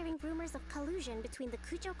started hearing rumors of collusion between the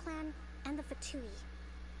Kujo clan and the Fatui.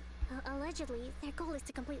 Allegedly, their goal is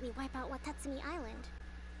to completely wipe out Watatsumi Island.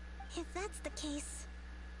 If that's the case,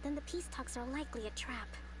 then the peace talks are likely a trap.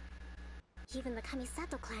 Even the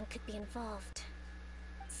Kamisato clan could be involved.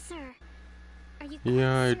 Sir, are you quite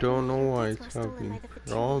Yeah, I certain don't know your why goods it's were stolen by having the Fatui?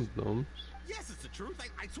 problems. Yes, it's the truth.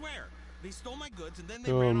 I swear. They stole my goods and then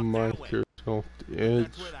they ran off that way. Microsoft Edge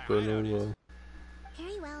That's where the for hideout the is.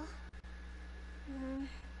 Very well.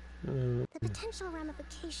 The potential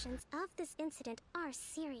ramifications of this incident are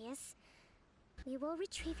serious. We will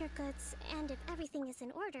retrieve your goods, and if everything is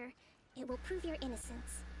in order, it will prove your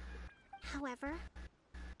innocence. However,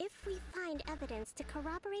 if we find evidence to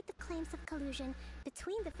corroborate the claims of collusion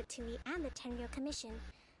between the Fatui and the Tenryo Commission,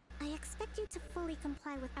 I expect you to fully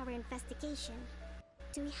comply with our investigation.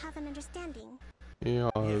 Do we have an understanding? Yeah,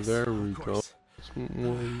 Yes, there of we go. course. It's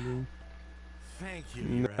more Thank you,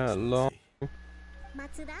 Your not long. Excellency.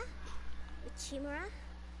 Matsuda? Uchimura?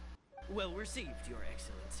 Well received, Your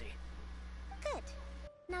Excellency. Good.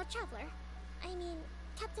 Now, Traveler,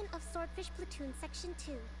 Captain of Swordfish Platoon Section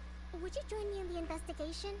 2, would you join me in the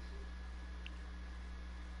investigation?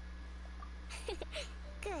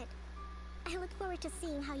 Good. I look forward to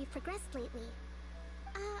seeing how you've progressed lately.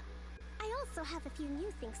 I also have a few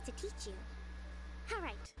new things to teach you.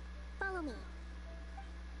 Alright, follow me.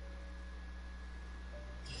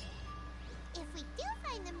 If we do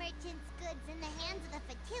find the merchant's goods in the hands of the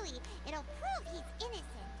Fatui, it'll prove he's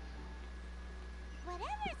innocent.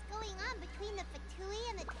 Whatever's going on between the Fatui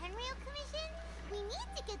and the Tenryo Commission, we need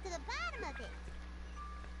to get to the bottom of it.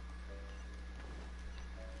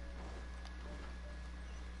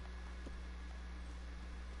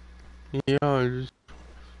 Yeah, just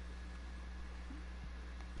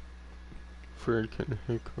freaking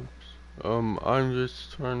hiccups. I'm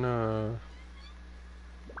just trying to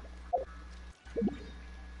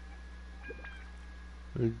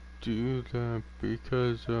do that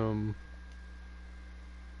because,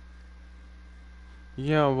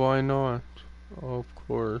 yeah, why not? Of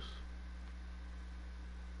course.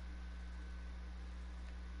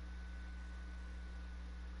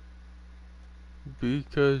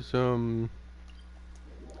 Because, I'm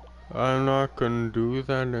not gonna do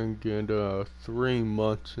that and get, 3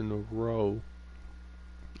 months in a row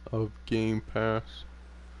of Game Pass.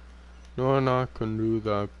 No, I'm not gonna do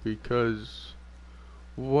that because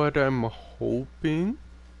what I'm hoping,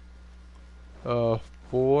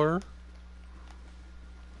 for,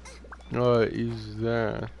 is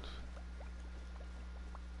that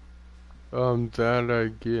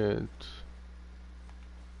I get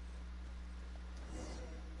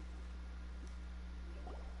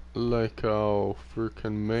like I'll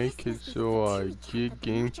freaking make it so I get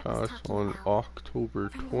Game Pass on October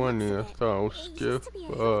 20th. I'll skip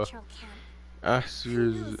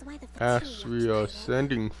Astria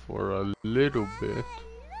Ascending for a little bit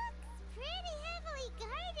Pretty heavily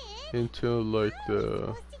guarded. until like How are we the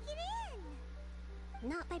supposed to get in?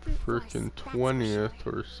 Not by brute force, freaking that's for sure. 20th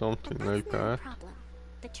or something But like that's not a that. problem.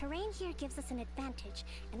 The terrain here gives us an advantage,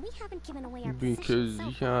 and we haven't given away our Because position so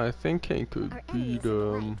yeah, far. I think I could Our enemies beat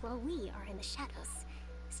are in the light while we are in the shadows.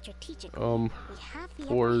 Strategically, we have the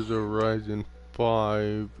upper Forza hand. Horizon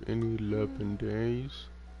 5 in 11 days.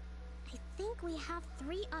 I think we have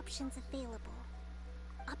 3 options available.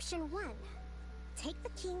 Option 1. Take the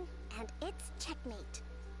king, and it's checkmate.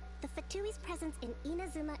 The Fatui's presence in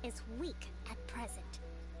Inazuma is weak at present.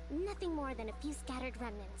 Nothing more than a few scattered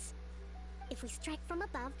remnants. If we strike from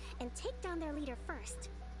above and take down their leader first,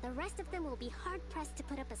 the rest of them will be hard-pressed to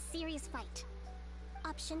put up a serious fight.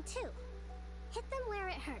 Option 2. Hit them where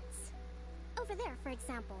it hurts. Over there, for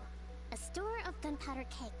example, a store of gunpowder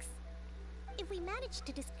cakes. If we manage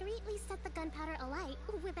to discreetly set the gunpowder alight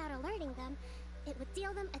without alerting them, it would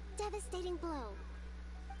deal them a devastating blow.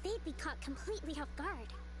 They'd be caught completely off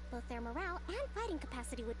guard. Both their morale and fighting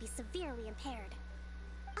capacity would be severely impaired.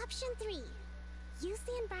 Option 3. Use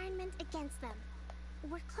the environment against them.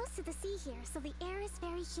 We're close to the sea here, so the air is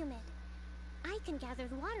very humid. I can gather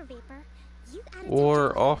the water vapor. You add a Or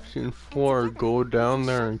tentacle option and 4, together, go we down can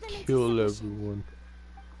there shove and them into kill submission. everyone.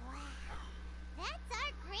 Wow. That's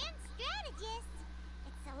our grand strategist.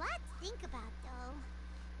 It's a lot to think about, though.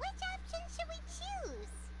 Which option should we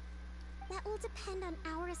choose? That will depend on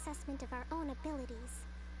our assessment of our own abilities.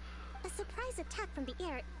 A surprise attack from the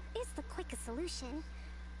air is the quickest solution,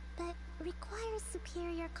 but requires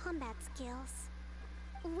superior combat skills.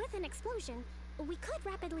 With an explosion, we could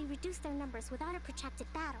rapidly reduce their numbers without a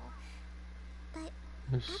protracted battle. But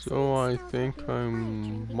So I think I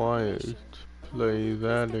might play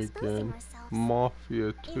that again.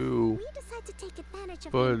 Mafia 2. we decide to take advantage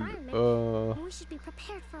of the But, environment, we should be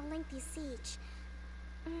prepared for a lengthy siege.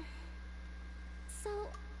 So,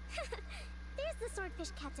 there's the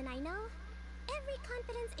swordfish captain I know. Every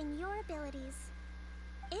confidence in your abilities.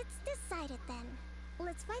 It's decided then.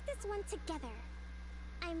 Let's fight this one together.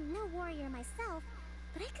 I'm no warrior myself,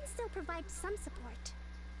 but I can still provide some support.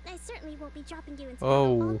 I certainly won't be dropping you into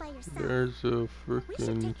battle all by yourself. There's a We should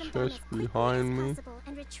freaking take them down as chest quickly behind as me. possible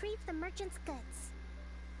and retrieve the merchant's goods.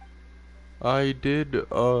 I did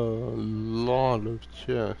a lot of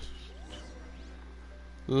chests.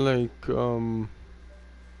 Like, Let's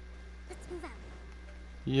move out.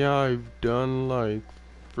 yeah, I've done like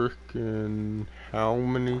freaking how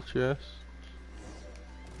many chests?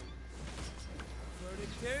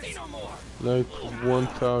 Like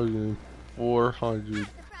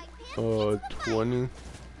 1,420.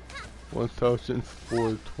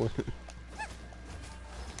 1,420.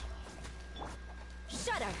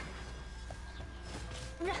 Shudder.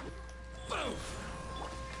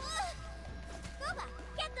 Boba,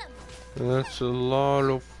 get them! That's a lot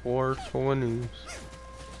of 420s.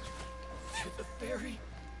 The fairy?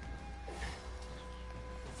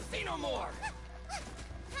 Say no more!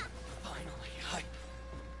 Finally,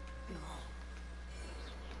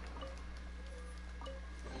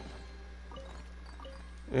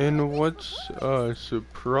 And what's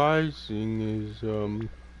surprising is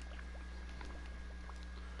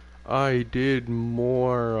I did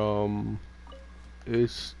more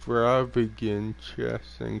extravagant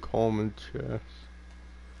chests and common chests.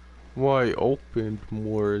 Well, I opened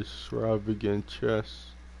more extravagant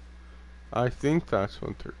chests. I think that's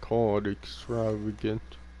what they're called, extravagant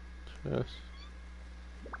chests.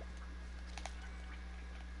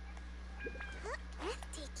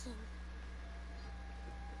 Breathtaking.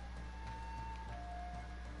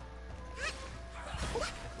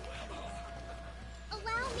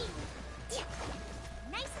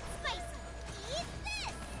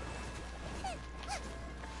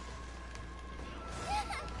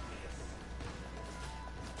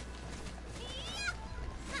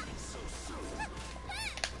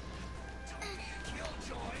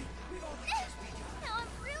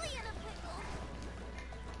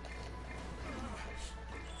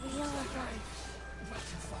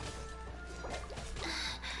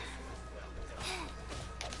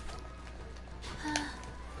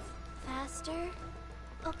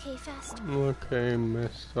 okay, Fast? Okay,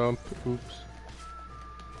 messed up. Oops.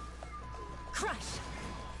 Crush!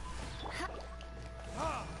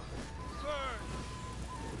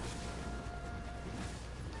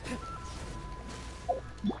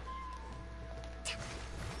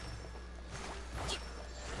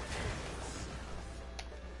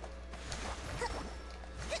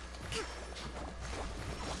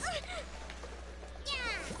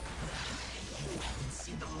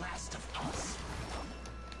 See the last of us.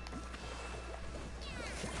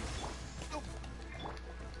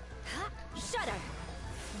 Shudder!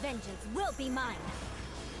 Vengeance will be mine!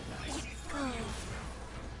 Go.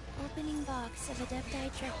 Opening box of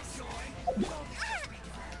Adepti Tricks.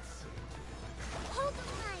 Hold the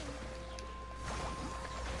line.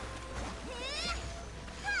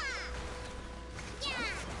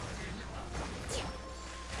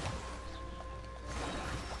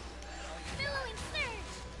 Billowing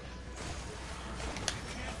surge.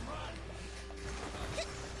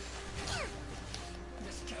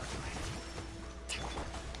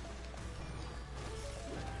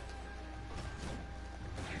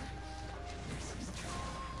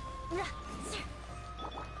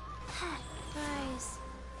 Rise.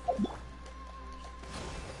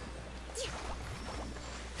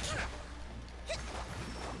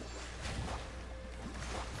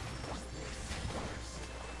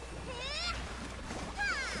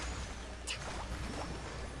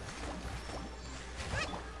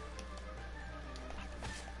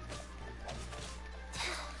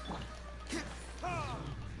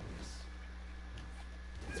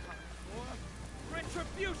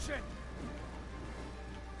 Retribution!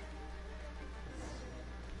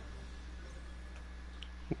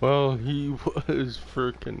 Well, he was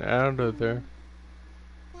freaking out of there.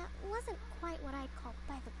 That wasn't quite what I'd call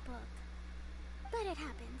by the book. But it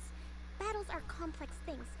happens. Battles are complex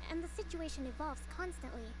things, and the situation evolves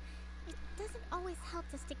constantly. It doesn't always help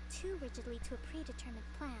to stick too rigidly to a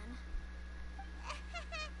predetermined plan.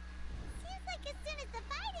 Seems like as soon as the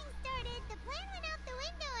fighting started, the plan went out the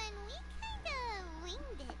window and we kinda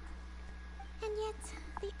winged it. And yet,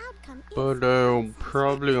 the outcome is But I'll satisfactory.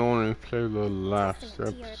 probably only play the last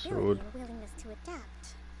Testament to your ability episode. and willingness to adapt.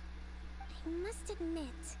 I must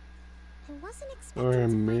admit, I wasn't Or expecting a to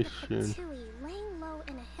find the mission. Fatui laying low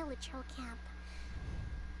in a Hilichurl camp.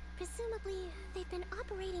 Presumably, they've been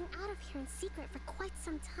operating out of here in secret for quite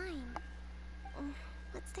some time.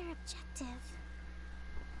 What's their objective?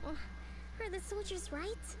 Are the soldiers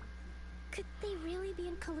right? Could they really be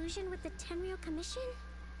in collusion with the Tenryou Commission?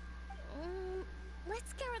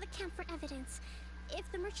 Let's scour the camp for evidence.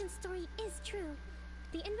 If the merchant's story is true,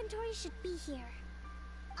 the inventory should be here.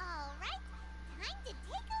 Alright, time to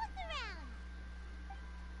take a look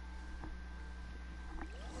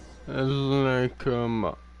around.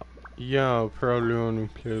 Yeah, I'll probably only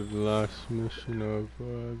play the last mission of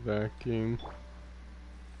that game.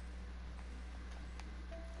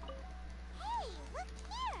 Hey, look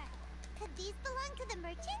here! Could these belong to the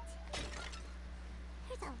merchant?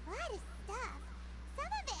 There's a lot of stuff. Some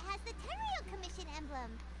of it has the Tenryou Commission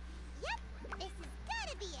emblem. Yep, this has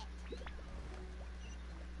gotta be it.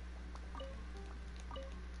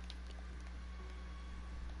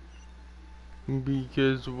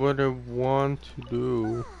 Because what I want to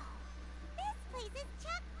do... This place is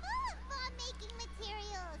chock full of bomb-making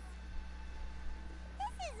materials.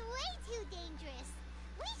 This is way too dangerous.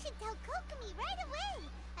 We should tell Kokomi right away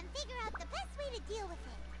and figure out the best way to deal with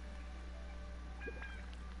it.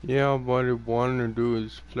 Yeah, what I want to do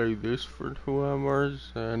is play this for 2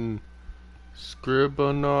 hours and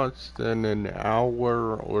Scribblenauts, then an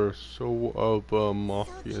hour or so of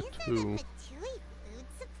Mafia So these 2. are the Fatui food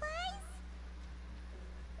supplies?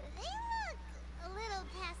 They look a little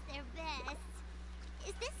past their best.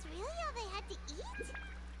 Is this really all they had to eat?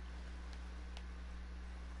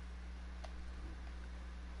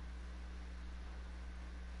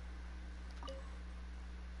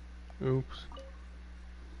 Oops.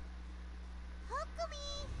 Kokomi!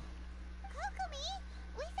 Kokomi!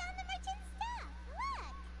 We found the merchant's stuff!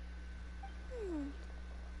 Look!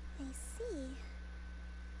 I see.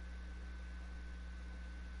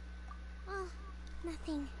 Oh,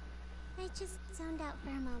 nothing. I just zoned out for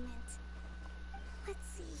a moment. Let's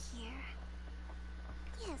see here.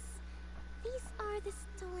 Yes, these are the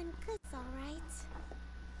stolen goods, all right.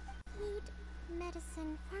 Food,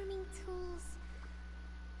 medicine, farming tools,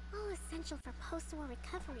 all essential for post-war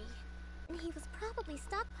recovery. And he was probably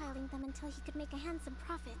stockpiling them until he could make a handsome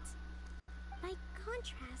profit. By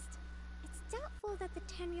contrast, it's doubtful that the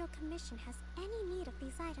Tenryou Commission has any need of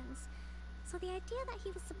these items, so the idea that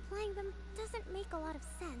he was supplying them doesn't make a lot of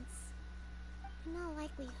sense. In all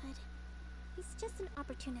likelihood, He's just an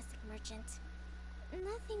opportunistic merchant.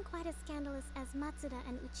 Nothing quite as scandalous as Matsuda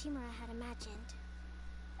and Uchimura had imagined.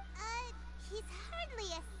 He's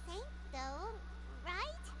hardly a saint, though,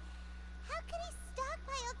 right? How could he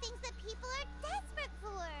stockpile things that people are desperate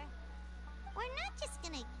for? We're not just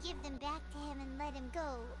gonna give them back to him and let him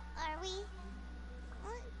go, are we?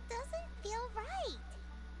 It doesn't feel right.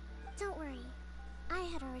 Don't worry. I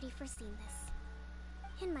had already foreseen this.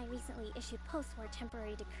 In my recently issued post-war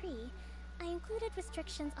temporary decree, I included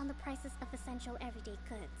restrictions on the prices of essential everyday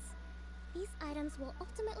goods. These items will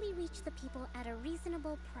ultimately reach the people at a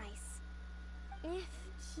reasonable price. If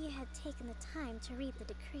he had taken the time to read the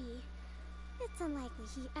decree, it's unlikely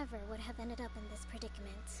he ever would have ended up in this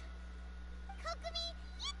predicament. Kokumi,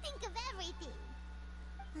 you think of everything!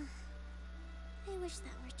 I wish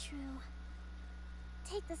that were true.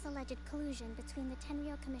 Take this alleged collusion between the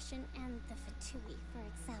Tenryou Commission and the Fatui, for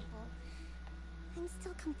example. I'm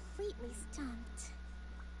still completely stumped.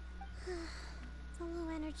 The low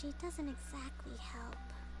energy doesn't exactly help.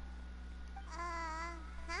 Huh?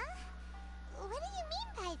 What do you mean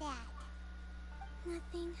by that?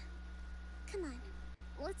 Nothing. Come on,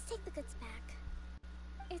 let's take the goods back.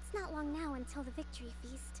 It's not long now until the victory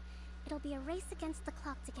feast. It'll be a race against the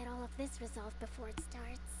clock to get all of this resolved before it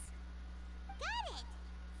starts. Got it!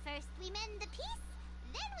 First we mend the peace,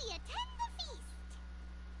 then we attend the feast!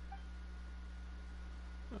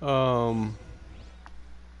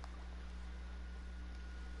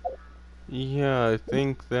 Yeah, I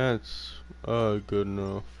think that's, good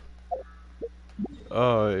enough.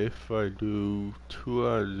 If I do 2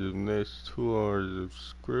 hours of this, 2 hours of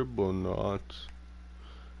scribble knots,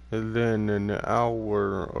 and then an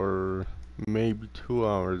hour or maybe 2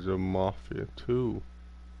 hours of Mafia 2.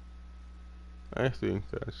 I think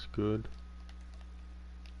that's good.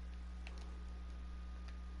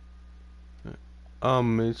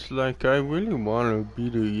 It's like I really wanted to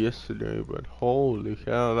beat it yesterday, but holy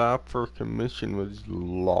hell, that freaking mission was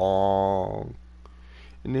long.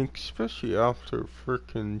 And especially after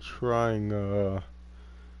freaking trying,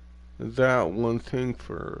 that one thing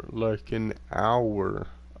for like an hour.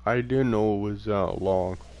 I didn't know it was that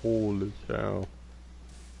long. Holy cow.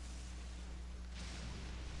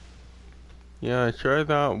 Yeah, I tried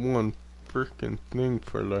that one freaking thing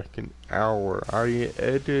for like an hour. I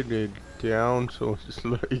edited down so it's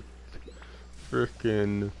like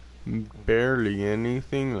freaking barely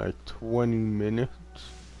anything, like 20 minutes.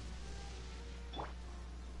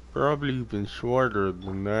 Probably even shorter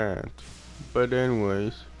than that. But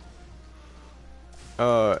anyways,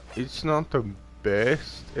 it's not the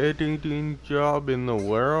best editing job in the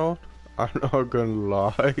world. I'm not gonna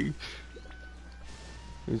lie.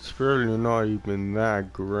 It's really not even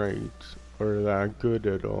that great or that good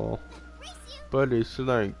at all. But it's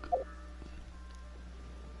like,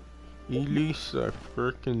 at least I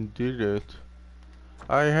freaking did it.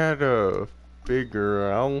 I had to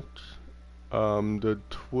figure out the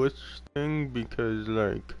Twitch thing because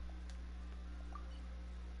like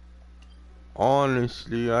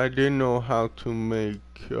honestly I didn't know how to make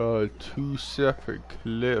 2 separate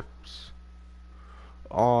clips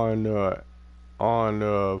on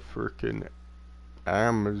freaking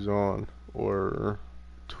Amazon or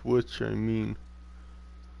Twitch, I mean.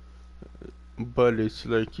 But it's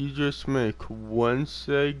like you just make one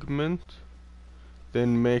segment,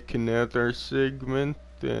 then make another segment,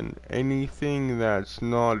 then anything that's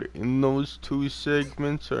not in those 2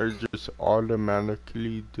 segments are just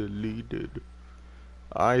automatically deleted.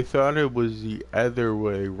 I thought it was the other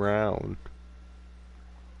way round,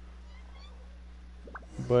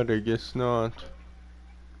 but I guess not.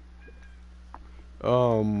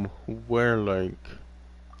 Where like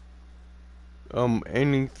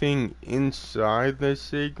anything inside the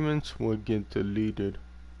segments would get deleted.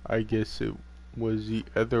 I guess it was the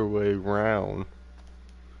other way round.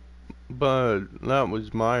 But that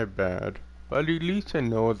was my bad. But at least I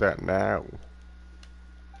know that now.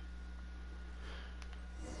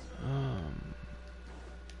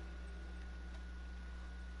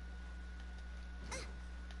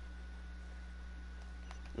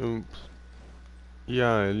 Oops.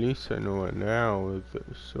 Yeah, at least I know it now.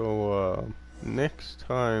 So, next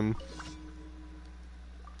time,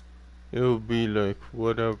 it'll be like,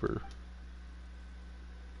 whatever.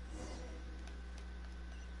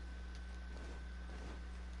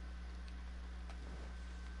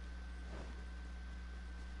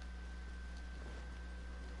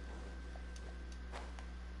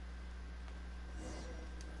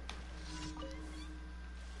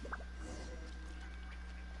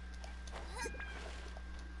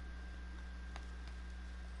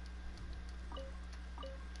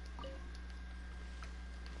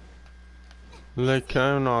 Like,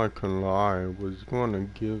 I'm not gonna lie, I was gonna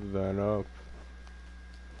give that up.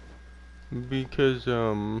 Because,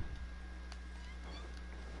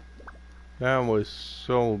 that was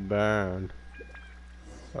so bad.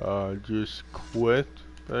 Just quit.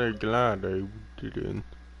 Very glad I didn't.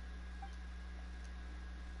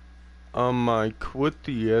 I quit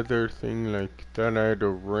the other thing, like, that I had to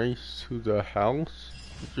race to the house.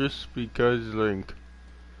 Just because, like,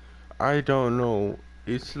 I don't know.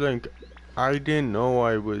 It's like, I didn't know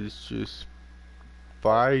I was just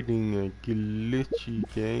fighting a glitchy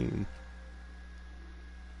game.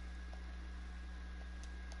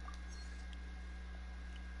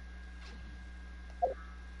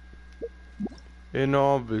 And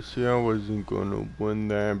obviously I wasn't gonna win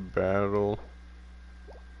that battle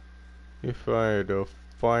if I had to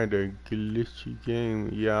fight a glitchy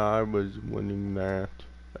game. Yeah, I was winning that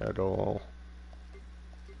at all.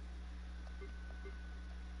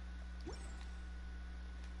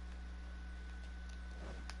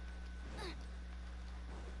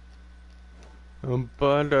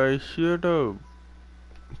 But I should have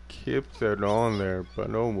kept that on there,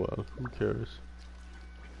 but oh well, who cares?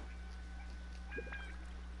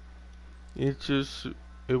 It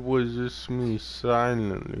was just me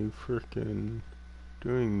silently freaking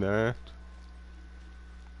doing that.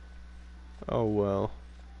 Oh well.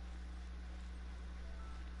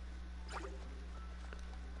 Out of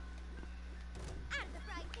the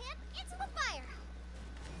frying pan, into the fire.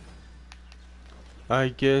 I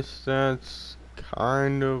guess that's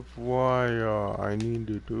kind of why I need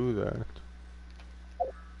to do that.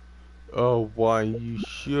 Oh, why you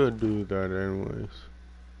should do that anyways.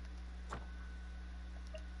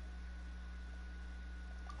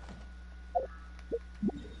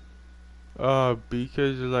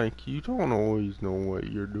 Because like you don't always know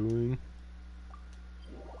what you're doing.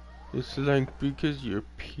 It's like because you're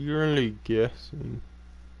purely guessing.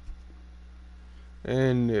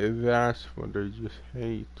 And that's what I just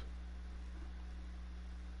hate.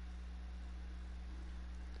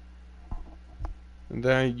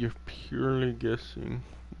 That you're purely guessing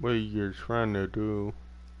what you're trying to do.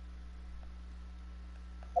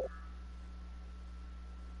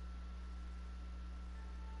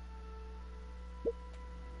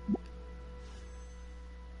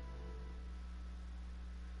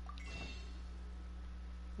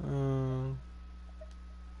 Uh,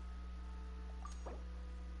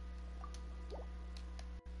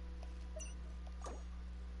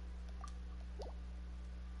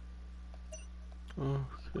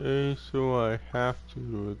 okay, so I have to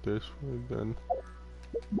do it this way then.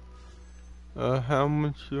 How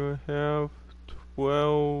much do I have?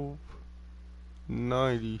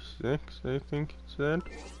 1296, I think it said.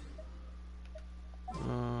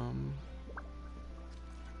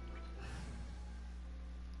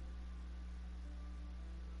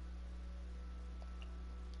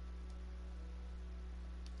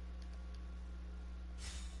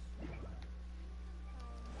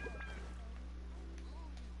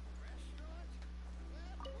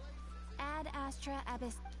 Ad Astra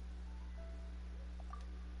Abyss.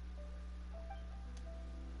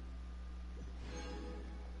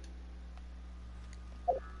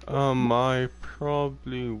 I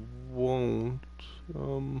probably won't.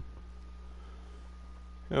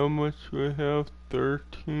 How much do I have?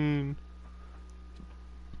 13.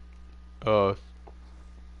 Uh,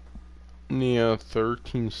 yeah,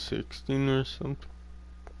 1316 or something.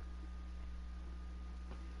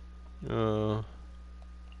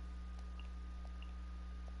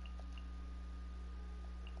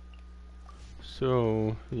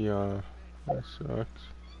 So, yeah, that sucks.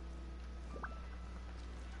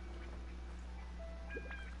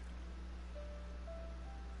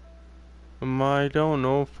 I don't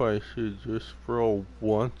know if I should just throw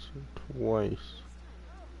once or twice.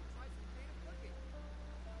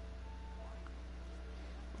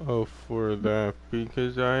 Oh, for that,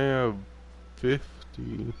 because I have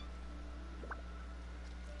 50.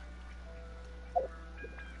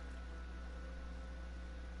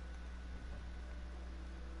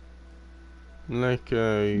 Like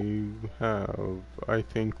I have, I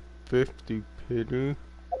think 50 pity.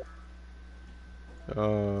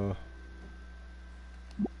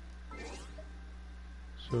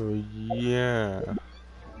 So yeah,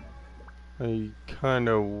 I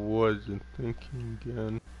kinda wasn't thinking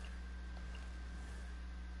again.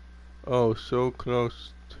 Oh, so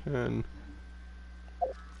close to 10.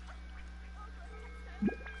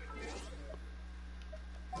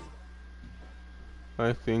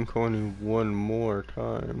 I think only one more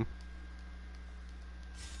time.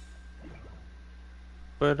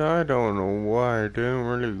 But I don't know why I didn't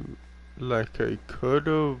really like I could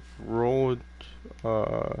have rolled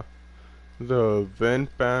uh the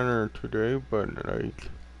event banner today, but like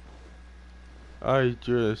I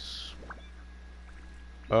just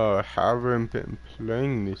haven't been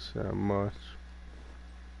playing this that much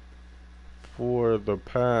for the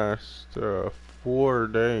past 4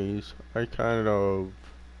 days. I kind of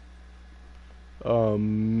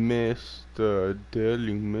missed the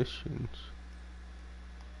daily missions.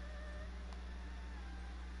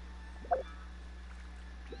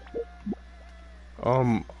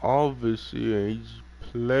 Obviously I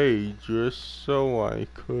play just so I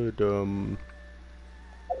could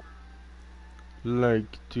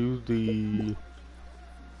like do the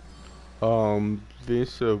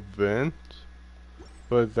this event,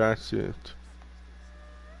 but that's it.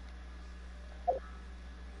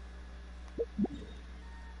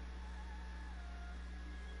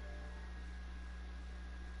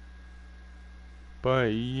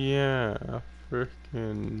 But yeah,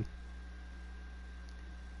 freaking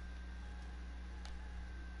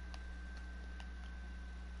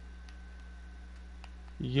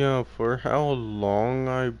yeah, for how long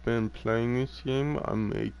I've been playing this game,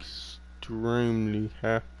 I'm extremely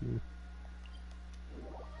happy.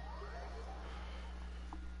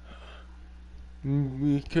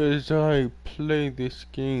 Because I play this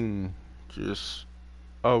game just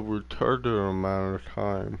a retarded amount of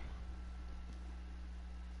time.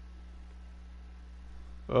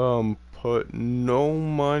 Put no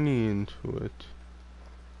money into it.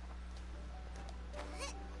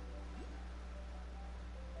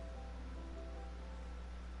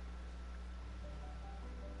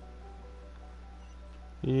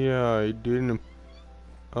 Yeah, I didn't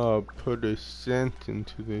put a cent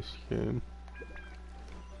into this game.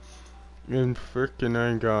 And frickin'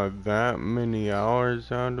 I got that many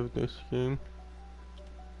hours out of this game.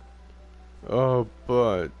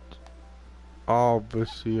 But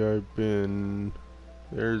obviously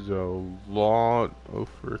there's a lot of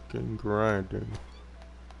frickin' grinding.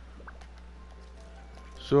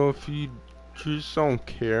 So if you just don't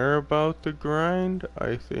care about the grind,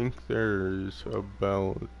 I think there's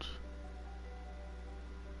about,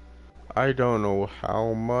 I don't know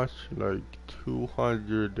how much, like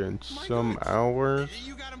 200 and some hours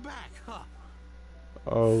You got him back, huh?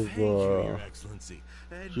 of Thank you, Your Excellency.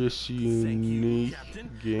 just Thank you, unique Captain.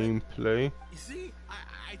 gameplay. You see,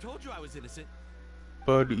 I told you I was innocent.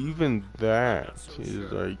 But even I'm that not so is sure.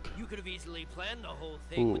 like You could have easily planned the whole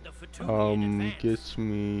thing with the Fatui in advance. gets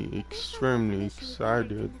me extremely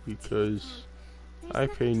excited because I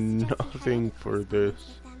pay nothing for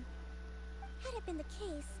this. Had it been the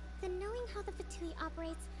case, then knowing how the Fatui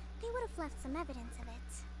operates, they would have left some evidence of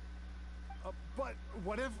it. But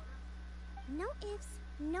what if... No ifs,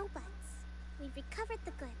 no buts. We've recovered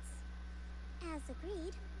the goods. As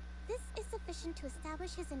agreed, this is sufficient to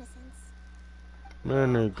establish his innocence.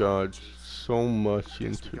 Man, I got so much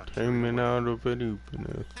entertainment out of it,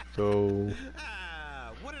 even though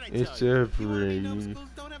What did I it's tell you? every You want to be numbskulls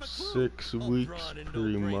don't have a clue. 6 All weeks brawn and no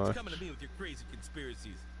pretty brains. much. Coming to me with your crazy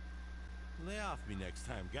conspiracies. Lay off me next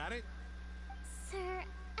time, got it? Sir,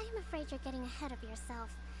 I am afraid you're getting ahead of yourself.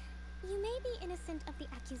 You may be innocent of the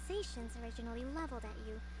accusations originally leveled at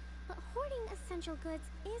you, but hoarding essential goods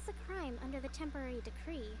is a crime under the temporary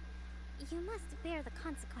decree. You must bear the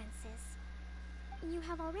consequences. You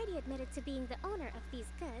have already admitted to being the owner of these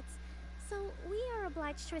goods, so we are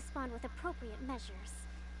obliged to respond with appropriate measures.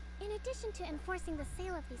 In addition to enforcing the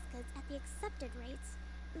sale of these goods at the accepted rates,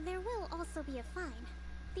 there will also be a fine,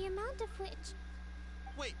 the amount of which...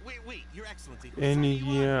 Wait, Your Excellency. And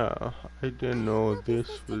yeah, I didn't know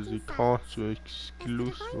this was a console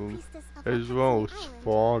exclusive as well as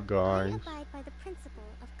Fall Guys. I abide by the principle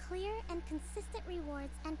of clear and consistent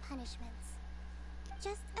rewards and punishments.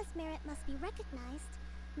 Just as merit must be recognized,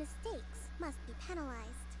 mistakes must be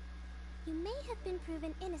penalized. You may have been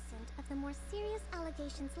proven innocent of the more serious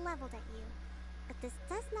allegations leveled at you, but this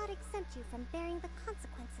does not exempt you from bearing the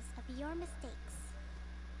consequences of your mistakes.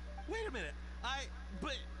 Wait a minute.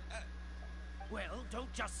 Well,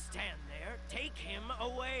 don't just stand there. Take him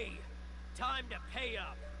away. Time to pay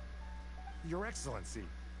up. Your Excellency,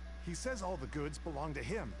 he says all the goods belong to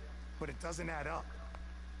him, but it doesn't add up.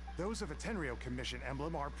 Those of a Tenryou Commission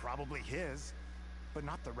emblem are probably his, but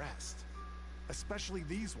not the rest. Especially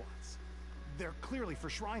these ones. They're clearly for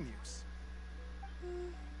shrine use.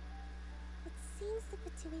 It seems the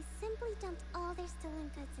Fatui simply dumped all their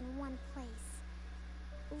stolen goods in one place.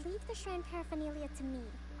 Leave the shrine paraphernalia to me.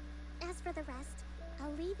 As for the rest,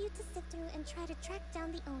 I'll leave you to sift through and try to track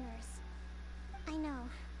down the owners. I know,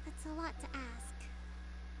 that's a lot to ask.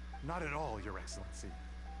 Not at all, Your Excellency.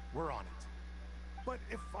 We're on it. But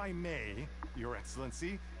if I may, Your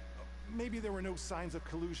Excellency, maybe there were no signs of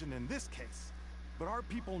collusion in this case, but our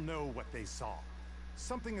people know what they saw.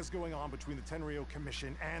 Something is going on between the Tenryou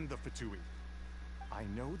Commission and the Fatui. I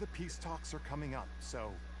know the peace talks are coming up,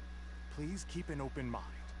 so please keep an open mind.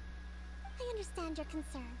 I understand your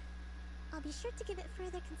concern. I'll be sure to give it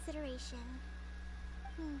further consideration.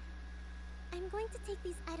 I'm going to take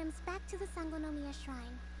these items back to the Sangonomiya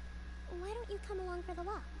Shrine. Why don't you come along for the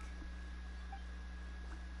walk?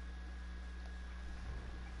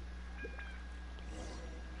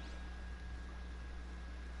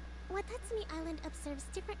 Watatsumi Island observes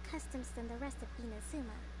different customs than the rest of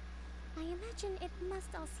Inazuma. I imagine it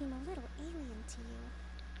must all seem a little alien to you.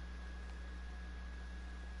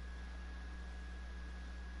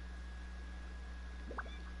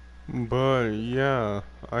 But yeah,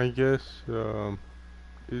 I guess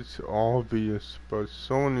it's obvious, but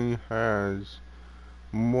Sony has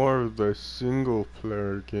more of the single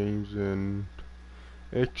player games and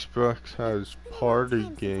Xbox has party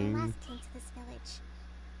Since I games. last came to this village,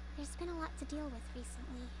 there's been a lot to deal with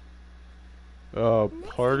recently.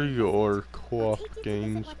 Party or co-op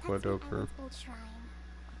games, whatever. Island's old shrine.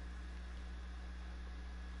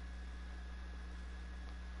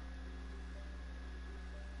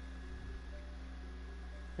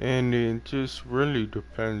 And it just really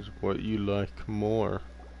depends what you like more.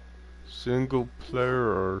 Single player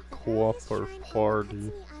or co-op or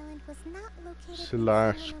party.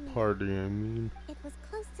 Slash party, I mean. It was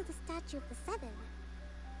close to the statue of the Seven.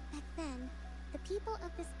 Back then, the people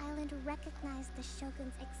of this island recognized the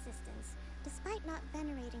Shogun's existence, despite not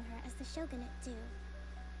venerating her as the Shogunate do.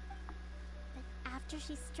 But after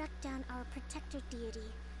she struck down our protector deity,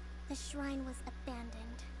 the shrine was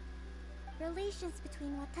abandoned. Relations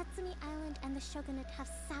between Watatsumi Island and the Shogunate have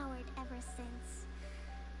soured ever since.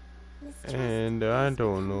 And I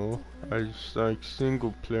don't know, I just like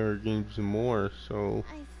single player games more, so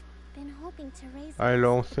I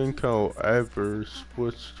don't think I'll ever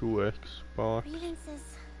switch to Xbox.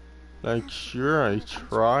 Like, sure, I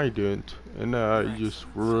tried it, and I just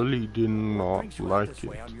really did not like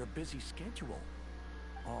it. On your busy schedule.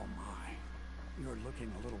 Oh my, you're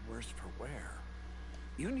looking a little worse for wear.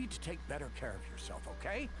 You need to take better care of yourself,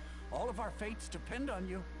 okay? All of our fates depend on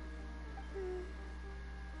you.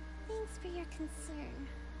 Thanks for your concern,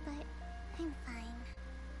 but I'm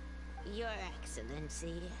fine. Your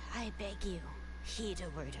Excellency, I beg you, heed a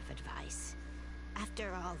word of advice.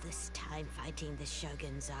 After all this time fighting the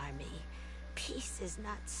Shogun's army, peace is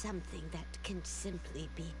not something that can simply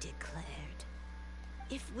be declared.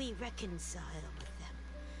 If we reconcile with them,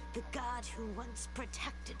 the god who once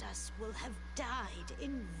protected us will have died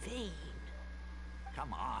in vain.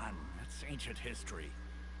 Come on, it's ancient history.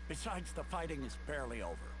 Besides, the fighting is barely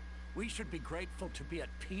over. We should be grateful to be at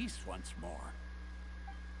peace once more.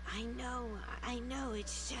 I know,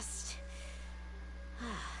 it's just...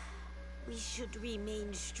 we should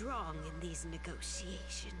remain strong in these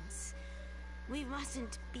negotiations. We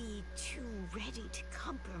mustn't be too ready to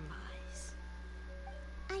compromise.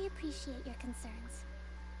 I appreciate your concerns.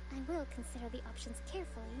 I will consider the options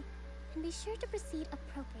carefully, and be sure to proceed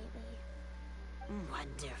appropriately.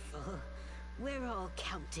 Wonderful. We're all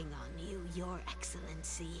counting on you, Your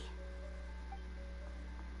Excellency.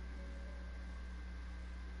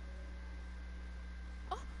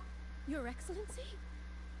 Your Excellency?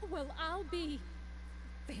 Well, I'll be...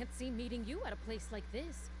 fancy meeting you at a place like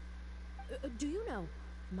this. Do you know,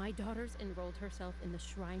 my daughter's enrolled herself in the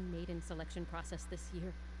Shrine Maiden selection process this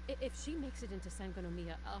year. If she makes it into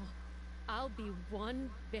Sangonomiya, I'll be one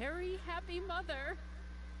very happy mother.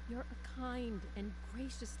 You're a kind and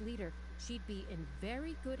gracious leader. She'd be in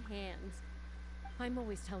very good hands. I'm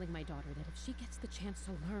always telling my daughter that if she gets the chance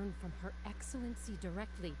to learn from Her Excellency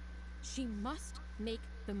directly, she must make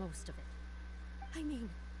the most of it. I mean,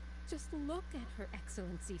 just look at Her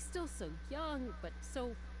Excellency, still so young, but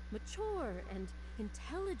so mature and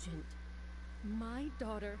intelligent. My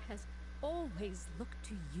daughter has always looked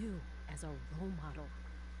to you as a role model.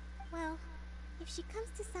 Well, if she comes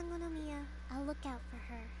to Sangonomiya, I'll look out for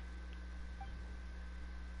her.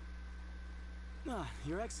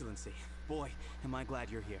 Your Excellency. Boy, am I glad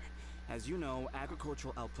you're here. As you know,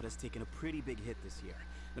 agricultural output has taken a pretty big hit this year.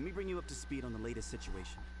 Let me bring you up to speed on the latest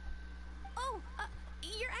situation. Oh,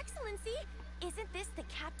 Your Excellency, isn't this the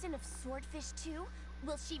captain of Swordfish 2?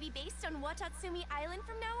 Will she be based on Watatsumi Island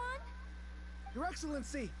from now on? Your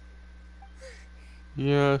Excellency!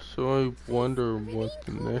 Yeah, so I wonder what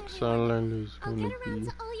the next island is gonna be.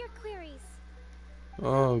 To all your queries.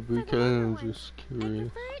 Oh, because I'm just I'd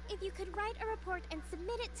curious. prefer it if you could write a report and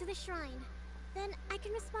submit it to the shrine. Then I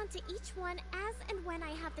can respond to each one as and when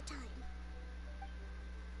I have the time.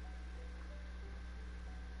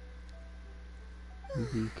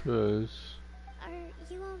 because Are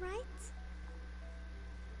you alright?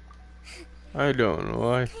 I don't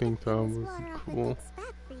know, I think that Famous would water be off a cool. duck's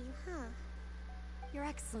back for you, huh? Your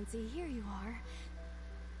Excellency, here you are.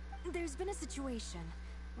 There's been a situation.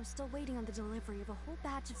 We're still waiting on the delivery of a whole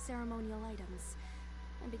batch of ceremonial items.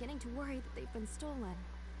 I'm beginning to worry that they've been stolen.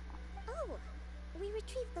 Oh, we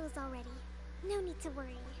retrieved those already. No need to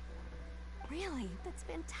worry. Really? That's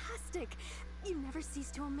fantastic. You never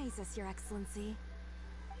cease to amaze us, Your Excellency.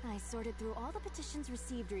 I sorted through all the petitions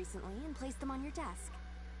received recently and placed them on your desk.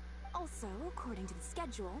 Also, according to the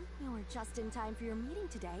schedule, you're just in time for your meeting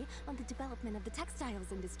today on the development of the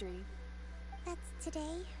textiles industry. That's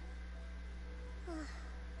today?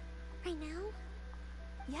 Right now?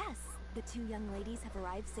 Yes, the two young ladies have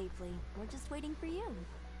arrived safely. We're just waiting for you.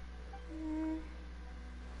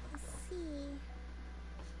 Let's see.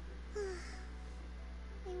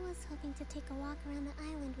 I was hoping to take a walk around the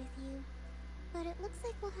island with you, but it looks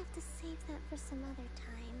like we'll have to save that for some other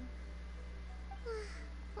time.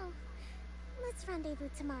 Well, let's rendezvous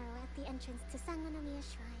tomorrow at the entrance to Sangonomiya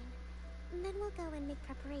Shrine. Then we'll go and make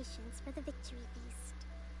preparations for the victory feast.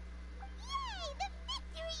 Yay! The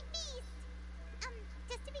victory feast!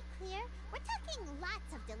 Just to be clear, we're talking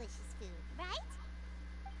lots of delicious food, right?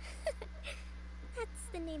 That's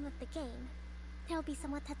the name of the game. There'll be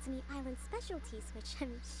some Watatsumi Island specialties, which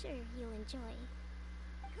I'm sure you'll enjoy.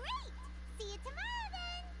 Great! See you tomorrow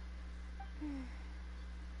then!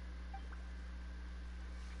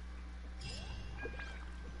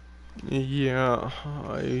 Yeah,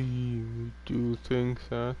 I do think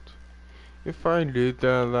that if I did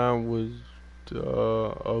that, that was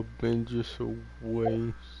been just a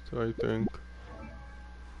waste, I think.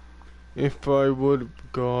 If I would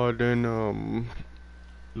have gotten,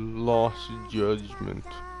 lost judgment.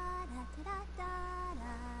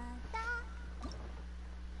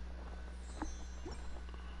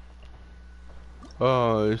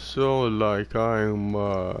 So like I'm,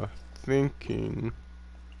 thinking.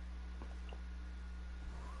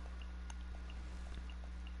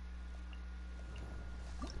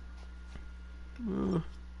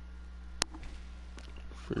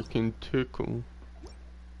 Freaking tickle.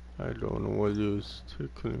 I don't know what it was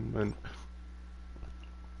tickling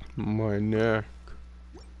my neck.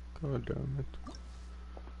 God damn it.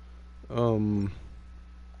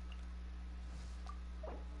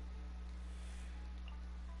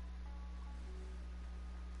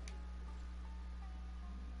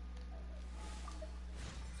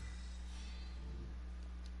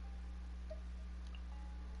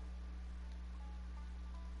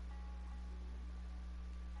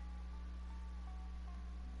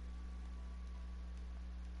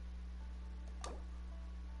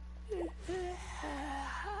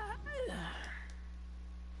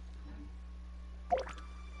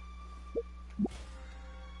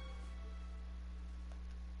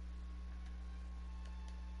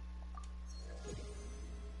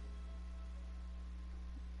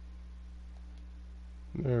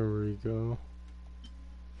 There we go.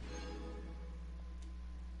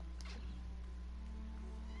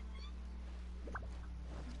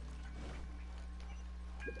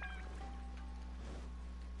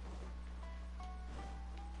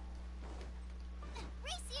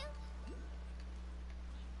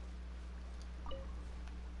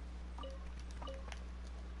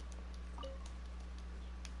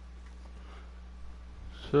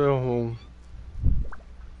 So,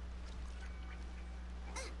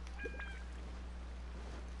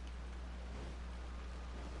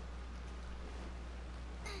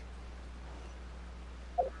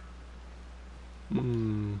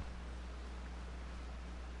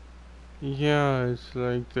 yeah, it's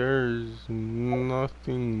like there's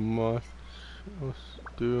nothing much else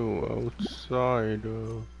to do outside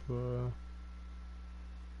of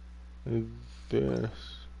this.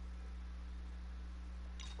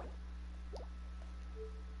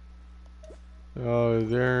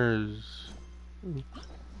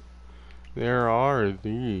 There are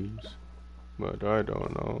these, but I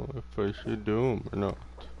don't know if I should do them or not.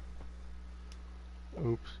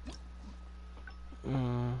 Oops.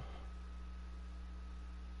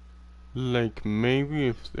 Like maybe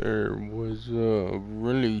if there was a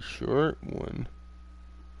really short one,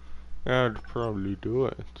 I'd probably do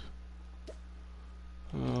it.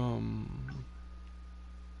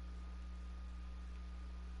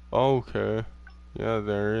 Okay. Yeah,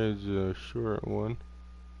 there is a short one.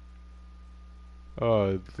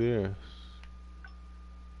 This.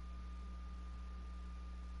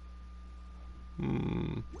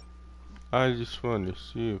 I just want to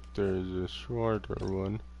see if there's a shorter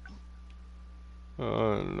one.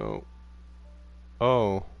 No.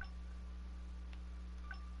 Oh.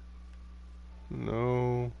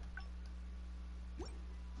 No.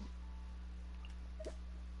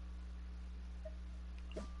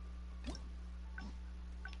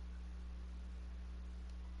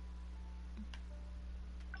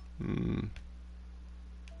 Hmm.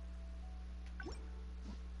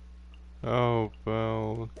 How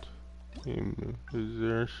about... Is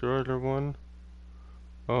there a shorter one?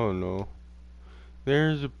 Oh no.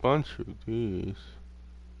 There's a bunch of these.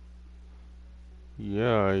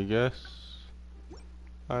 Yeah, I guess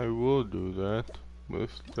I will do that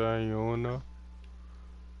with Diona.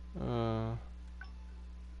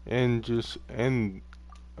 And just end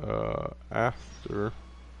after,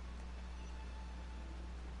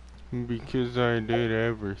 because I did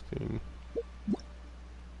everything.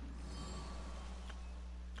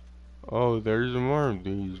 Oh, there's more of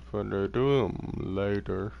these, but I'll do them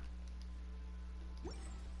later.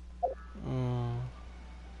 Uh,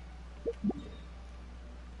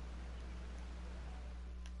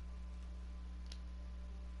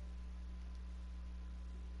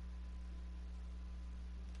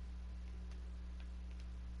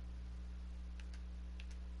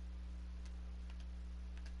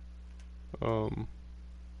 um,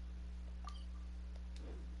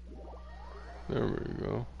 there we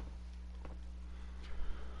go.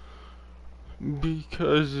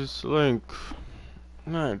 Because it's like,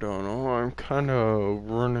 I don't know, I'm kinda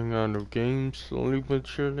running out of games slowly but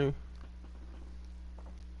surely.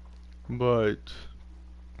 But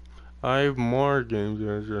I have more games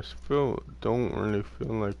and I just don't really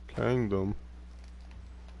feel like playing them.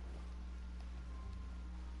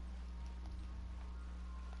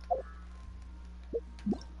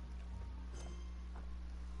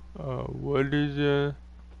 What is it?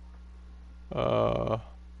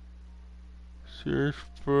 Search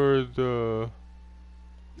for the...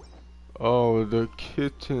 Oh, the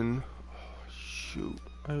kitten. Oh, shoot.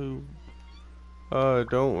 I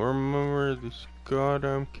don't remember this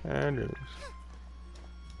goddamn cat is.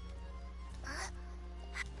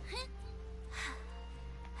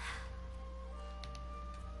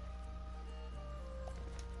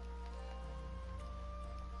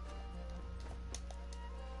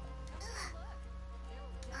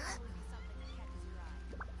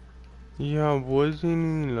 Yeah,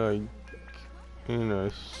 wasn't he like in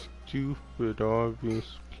a stupid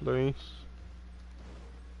obvious place?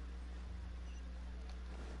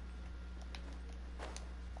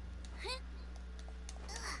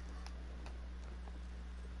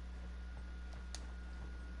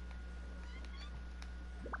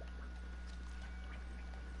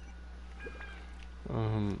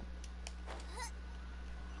 Um,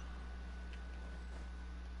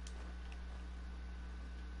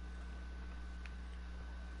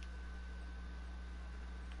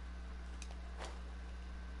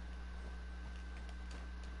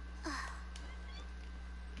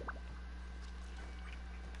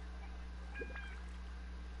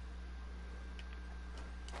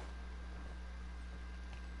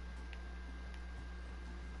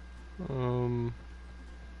 um,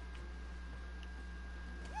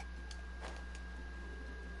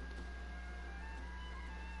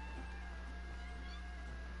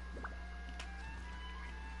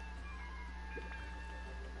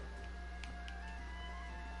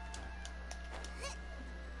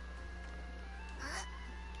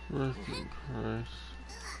 freaking Christ.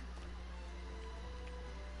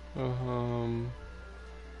 Um,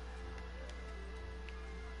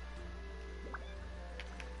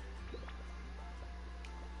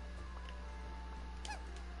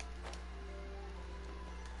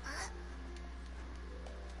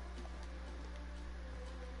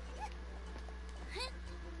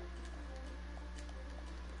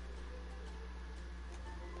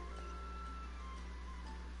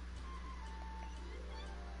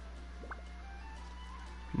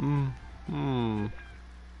 hmm, hmm.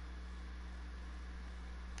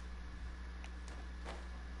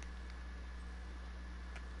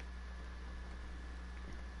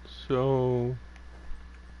 So,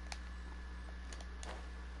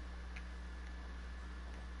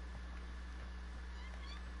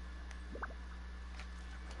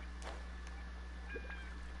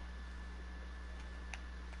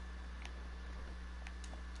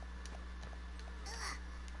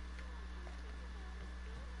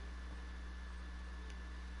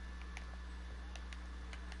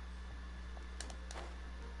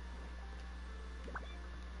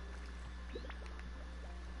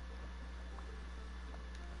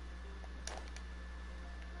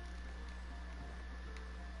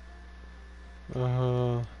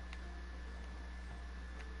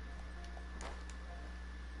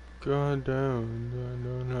 god damn, I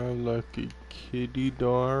don't have like a kitty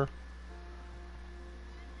door.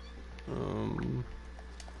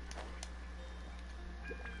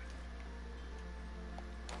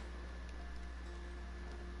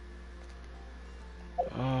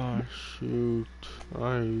 Ah, shoot.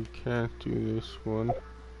 I can't do this one.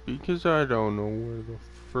 Because I don't know where the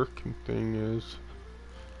frickin' thing is.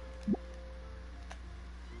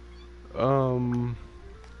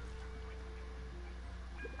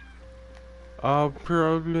 I'll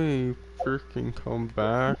probably frickin' come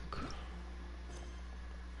back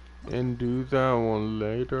and do that one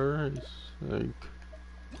later.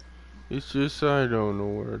 It's just I don't know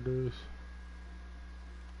where it is.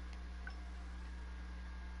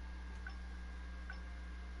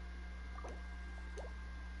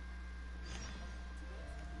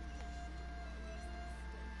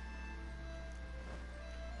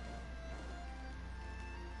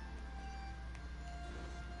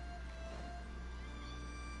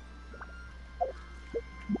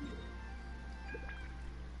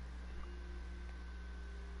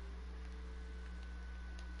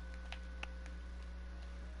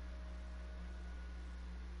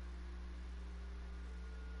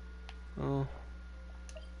 Oh.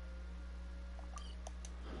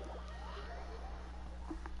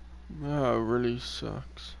 That really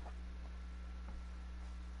sucks.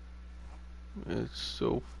 It's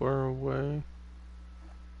so far away.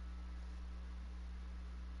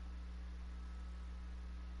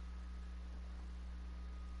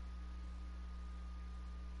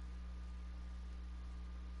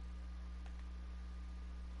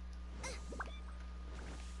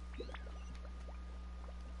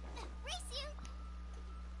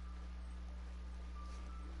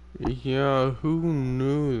 Yeah, who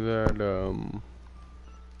knew that,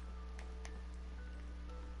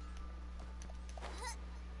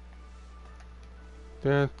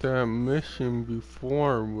 that mission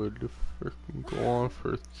before would freaking go on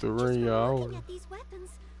for 3 hours. Looking at these weapons,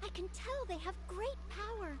 I can tell they have great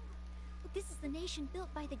power. This is the nation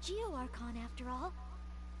built by the Geo-Archon, after all.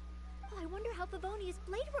 I wonder how Favonia's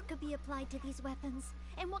blade work could be applied to these weapons,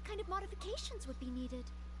 and what kind of modifications would be needed.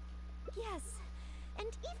 Yes, and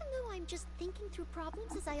even though I'm just thinking through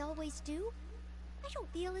problems as I always do, I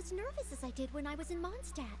don't feel as nervous as I did when I was in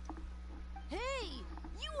Mondstadt. Hey!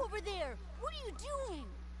 You over there! What are you doing?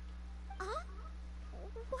 Huh?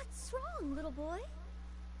 What's wrong, little boy?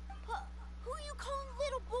 Who are you calling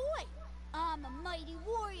little boy? I'm a mighty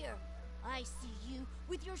warrior. I see you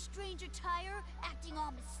with your strange attire, acting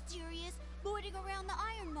all mysterious, loitering around the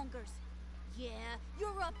ironmongers. Yeah,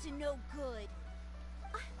 you're up to no good.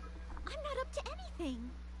 I'm not up to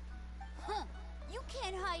anything. Huh. You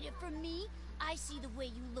can't hide it from me. I see the way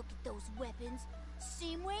you look at those weapons.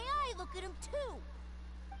 Same way I look at them, too.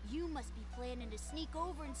 You must be planning to sneak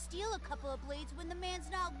over and steal a couple of blades when the man's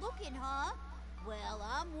not looking, huh? Well,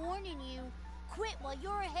 I'm warning you. Quit while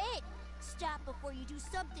you're ahead. Stop before you do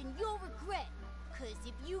something you'll regret. 'Cause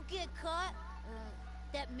if you get caught,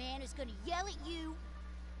 that man is gonna yell at you.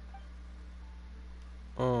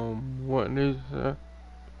 What is that?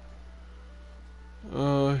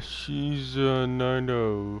 She's a night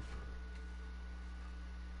of.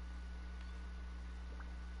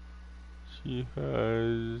 She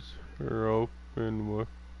has her open with.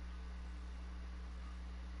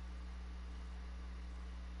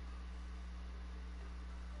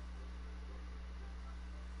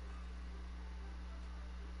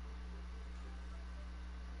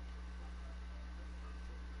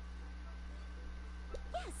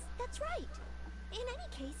 Yes, that's right. In any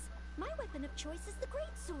case, my weapon of choice is the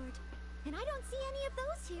greatsword, and I don't see any of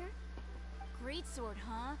those here. Greatsword,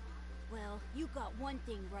 huh? Well, you got one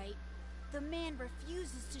thing right. The man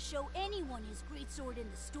refuses to show anyone his greatsword in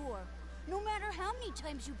the store, no matter how many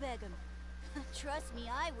times you beg him. Trust me,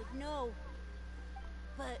 I would know.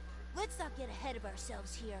 But let's not get ahead of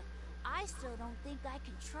ourselves here. I still don't think I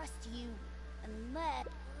can trust you, unless...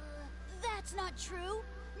 that's not true!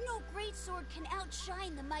 No greatsword can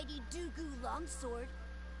outshine the mighty Dooku longsword.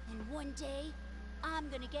 And one day, I'm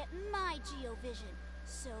gonna get my Geovision.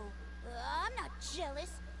 So, I'm not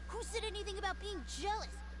jealous. Who said anything about being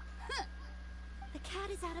jealous? Huh. The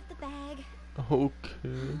cat is out of the bag.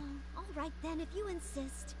 Okay. All right then, if you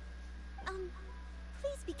insist.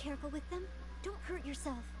 Please be careful with them. Don't hurt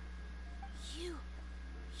yourself.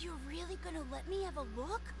 You're really gonna let me have a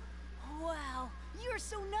look? Wow, you're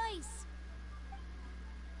so nice.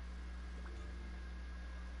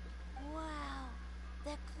 Wow,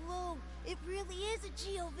 that glow, it really is a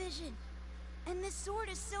Geovision. And this sword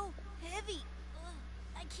is so heavy.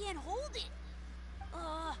 I can't hold it.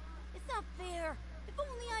 It's not fair. If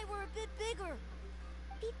only I were a bit bigger.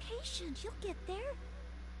 Be patient, you'll get there.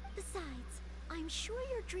 Besides, I'm sure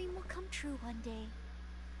your dream will come true one day.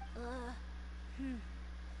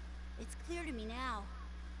 It's clear to me now.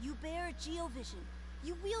 You bear a geovision.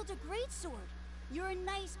 You wield a greatsword. You're a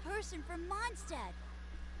nice person from Mondstadt.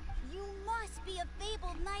 You must be a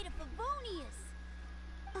fabled knight of Favonius.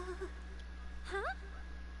 Huh?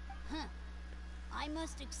 Huh. I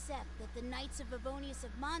must accept that the Knights of Favonius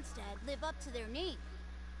of Mondstadt live up to their name.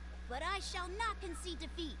 But I shall not concede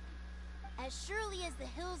defeat. As surely as the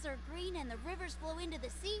hills are green and the rivers flow into the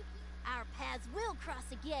sea, our paths will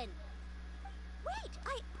cross again. Wait,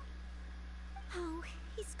 Oh,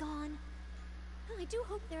 he's gone. I do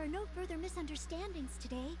hope there are no further misunderstandings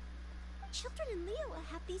today. Children in Liyue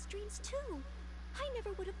have these dreams too. I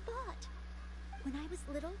never would have thought. When I was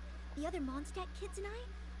little, the other Mondstadt kids and I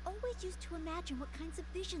always used to imagine what kinds of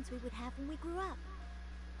visions we would have when we grew up.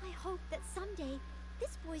 I hope that someday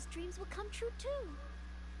this boy's dreams will come true too.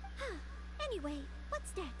 Anyway,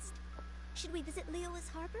 what's next? Should we visit Liyue's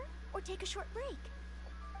harbor or take a short break?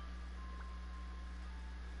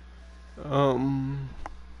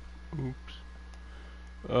 Oops.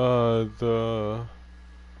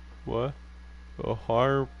 What? The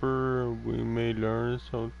harbor, we may learn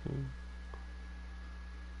something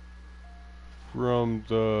from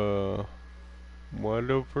the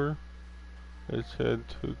whatever. Let's head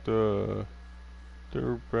to the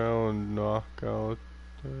third round knockout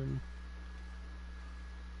then.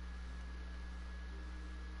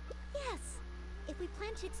 Yes. If we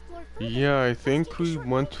plan to explore further, Yeah, I think we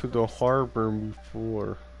went to the harbor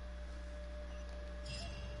before.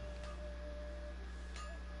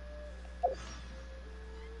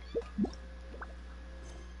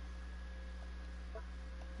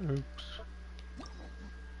 Oops.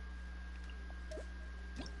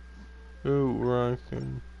 Oh, wrong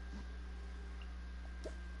thing.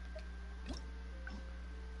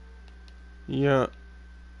 Yeah.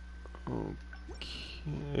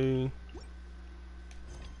 Okay.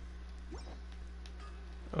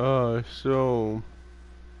 So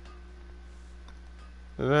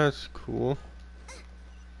that's cool.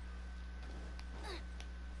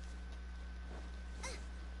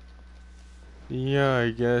 Yeah,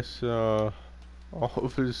 I guess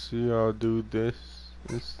obviously I'll do this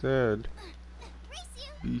instead.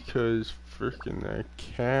 Because freaking that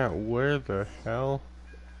cat, where the hell?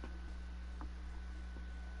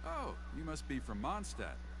 Oh, you must be from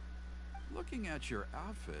Mondstadt. Looking at your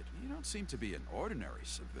outfit, you don't seem to be an ordinary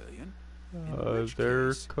civilian.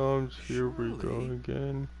 There comes, here we go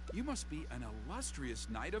again. You must be an illustrious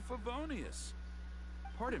knight of Favonius.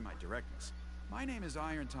 Pardon my directness. My name is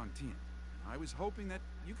Iron Tongue Tien. I was hoping that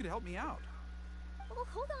you could help me out. Oh,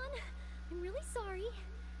 hold on. I'm really sorry.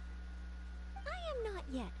 I am not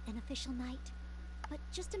yet an official knight, but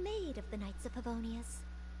just a maid of the Knights of Favonius.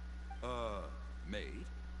 Maid?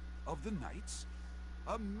 Of the Knights?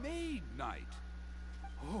 A maid knight?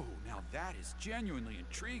 Oh, now that is genuinely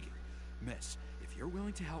intriguing. Miss, if you're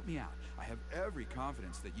willing to help me out, I have every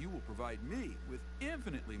confidence that you will provide me with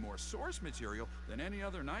infinitely more source material than any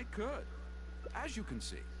other knight could. As you can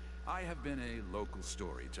see, I have been a local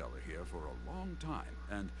storyteller here for a long time,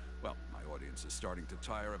 and, well, my audience is starting to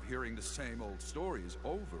tire of hearing the same old stories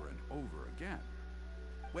over and over again.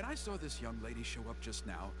 When I saw this young lady show up just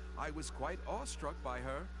now, I was quite awestruck by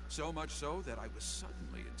her, so much so that I was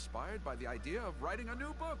suddenly inspired by the idea of writing a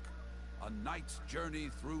new book, A Knight's Journey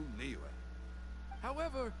Through Liyue.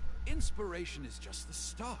 However, inspiration is just the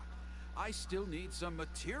start. I still need some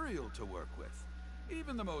material to work with.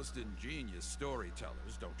 Even the most ingenious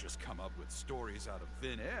storytellers don't just come up with stories out of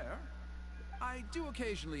thin air. I do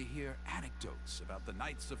occasionally hear anecdotes about the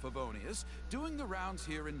Knights of Favonius doing the rounds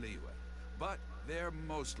here in Liyue, but they're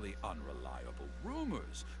mostly unreliable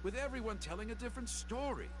rumors, with everyone telling a different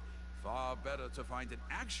story. Far better to find an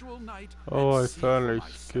actual knight. Oh, I and see thought for I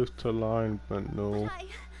myself. skipped a line, but no.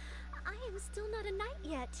 I am still not a knight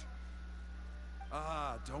yet.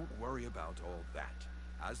 Ah, don't worry about all that.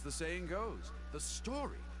 As the saying goes, the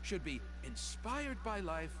story should be inspired by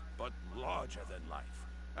life, but larger than life.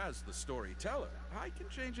 As the storyteller, I can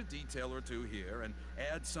change a detail or two here and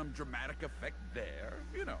add some dramatic effect there,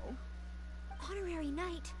 you know. Honorary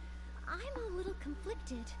knight, I'm a little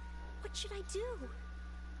conflicted. What should I do?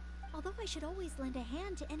 Although I should always lend a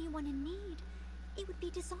hand to anyone in need, it would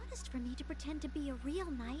be dishonest for me to pretend to be a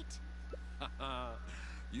real knight.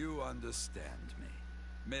 You understand me.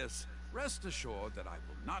 Miss, rest assured that I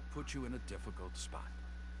will not put you in a difficult spot.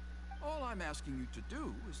 All I'm asking you to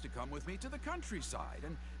do is to come with me to the countryside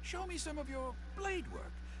and show me some of your blade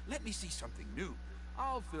work. Let me see something new.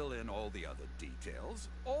 I'll fill in all the other details,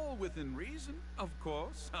 all within reason, of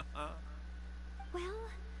course. Well,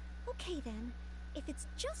 okay then. If it's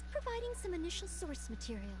just providing some initial source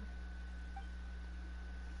material.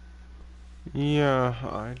 Yeah,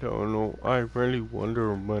 I don't know. I really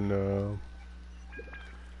wonder when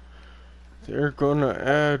they're gonna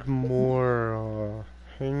add more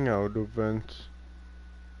hangout events.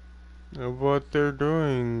 But they're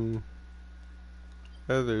doing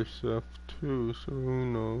other stuff too, so who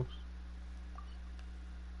knows?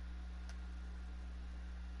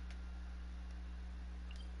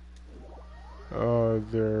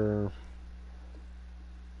 They're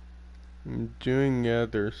doing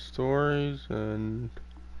other stories, and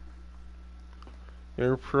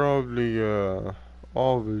they're probably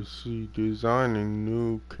obviously designing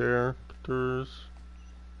new characters.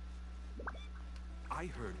 I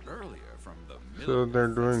heard earlier from the So they're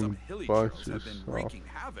Millwolf that some doing hilly bunch churls of have been stuff. wreaking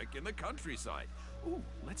havoc in the countryside. Ooh,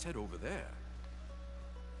 let's head over there.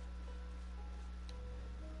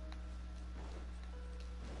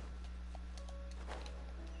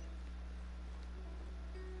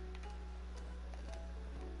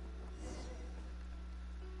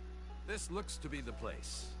 This looks to be the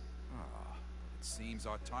place. Ah, but it seems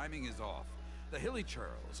our timing is off. The hilly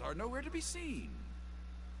churls are nowhere to be seen.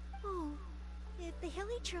 Oh, if the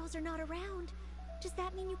hilly churls are not around, does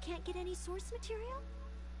that mean you can't get any source material?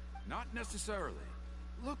 Not necessarily.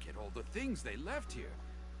 Look at all the things they left here.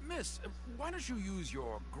 Miss, why don't you use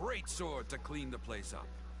your great sword to clean the place up?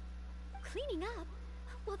 Cleaning up?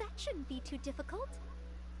 Well, that shouldn't be too difficult.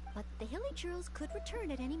 But the hilly churls could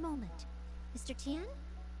return at any moment. Mr. Tian,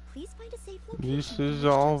 please find a safe location. This is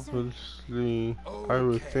obviously, I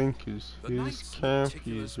would think, is his camp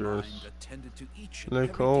he's just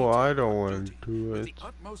like, oh, I don't want to do it.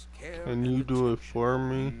 Can you do it for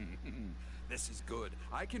me? This is good.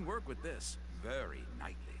 I can work with this very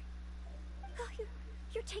nightly. Oh,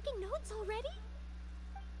 you're taking notes already?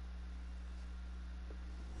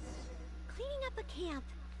 Cleaning up a camp.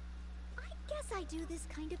 I guess I do this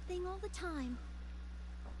kind of thing all the time.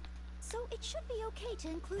 So it should be okay to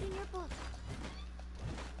include in your book.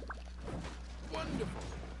 Wonderful.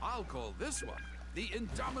 I'll call this one the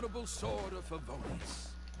Indomitable Sword of Favonius.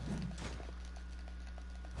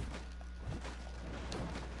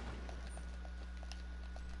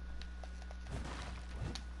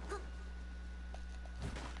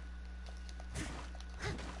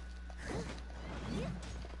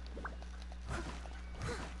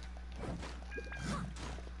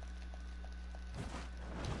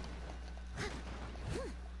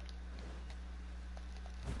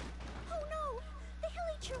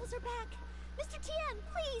 Churls are back! Mr. Tian,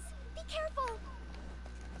 please, be careful!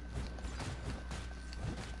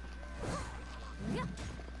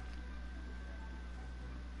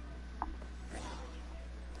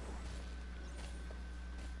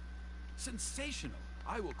 Sensational!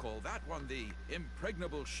 I will call that one the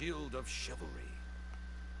Impregnable Shield of Chivalry.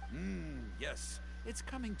 Yes, it's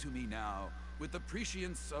coming to me now. With the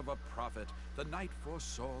prescience of a prophet, the knight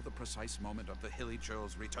foresaw the precise moment of the hilly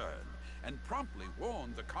churl's return, and promptly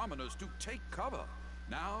warned the commoners to take cover.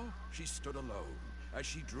 Now she stood alone, as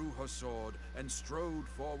she drew her sword and strode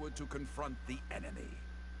forward to confront the enemy.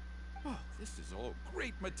 Oh, this is all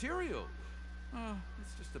great material.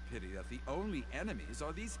 It's just a pity that the only enemies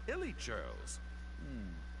are these hilly churls.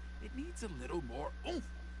 It needs a little more oomph.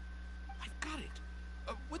 I've got it.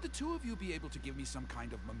 Would the two of you be able to give me some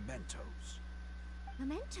kind of mementos?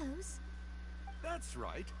 Mementos? That's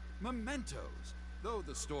right, mementos. Though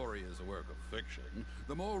the story is a work of fiction,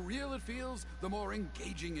 the more real it feels, the more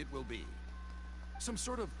engaging it will be. Some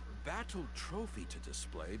sort of battle trophy to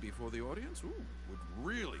display before the audience would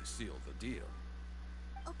really seal the deal.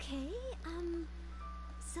 Okay,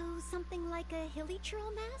 so something like a hilly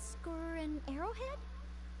churl mask or an arrowhead?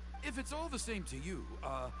 If it's all the same to you,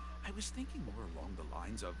 I was thinking more along the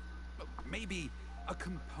lines of maybe a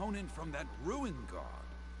component from that ruin guard.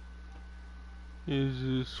 Is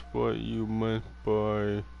this what you meant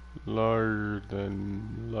by larger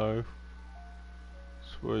than life?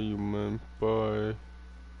 That's what you meant by...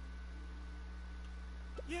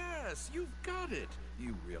 Yes, you've got it.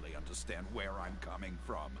 You really understand where I'm coming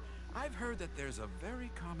from. I've heard that there's a very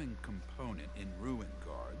common component in ruin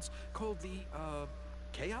guards called the,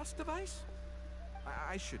 chaos device?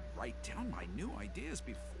 I should write down my new ideas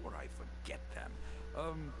before I forget them.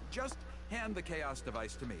 Just hand the chaos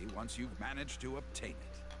device to me once you've managed to obtain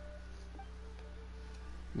it.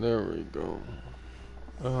 There we go.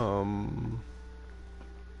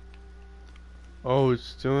 Oh, it's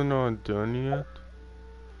still not done yet?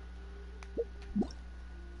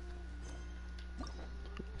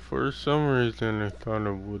 For some reason I thought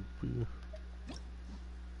it would be.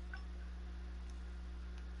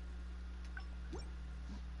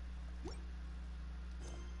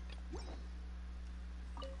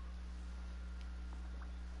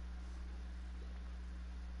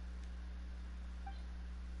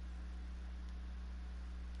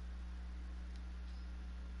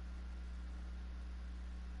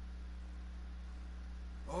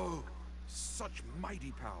 such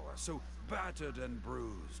mighty power, so battered and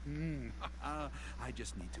bruised. I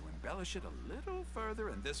just need to embellish it a little further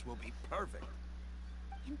and this will be perfect.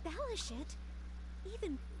 Embellish it?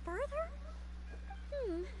 Even further?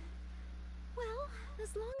 Well,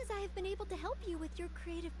 as long as I have been able to help you with your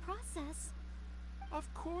creative process.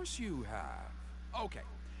 Of course you have. Okay,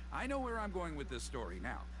 I know where I'm going with this story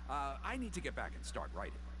now. I need to get back and start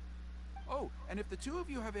writing. Oh, and if the two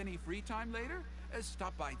of you have any free time later,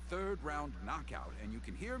 stop by Third Round Knockout and you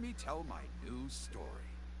can hear me tell my new story.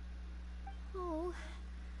 Oh,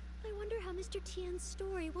 I wonder how Mr. Tien's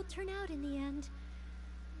story will turn out in the end.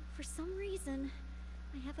 For some reason,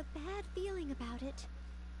 I have a bad feeling about it.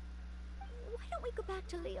 Why don't we go back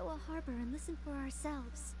to Liyue Harbor and listen for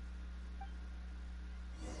ourselves?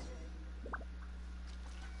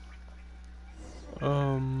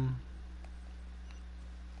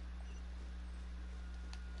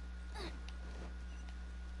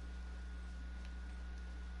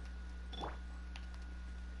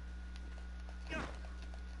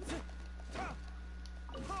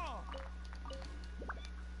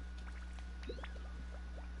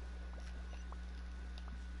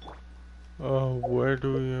 Where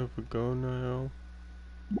do we have to go now?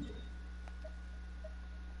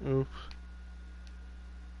 Oops.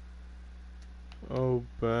 Oh,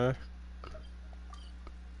 back.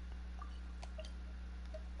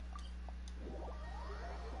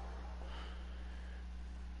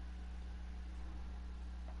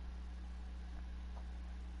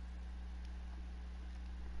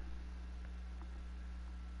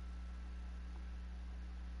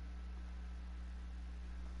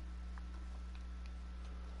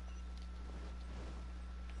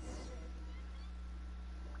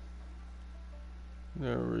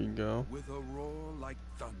 There we go. With a roar like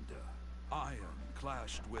thunder, iron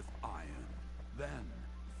clashed with iron. Then,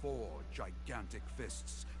 4 gigantic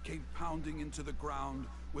fists came pounding into the ground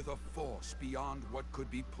with a force beyond what could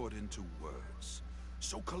be put into words.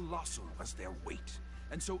 So colossal was their weight,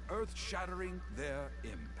 and so earth-shattering their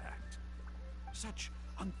impact. Such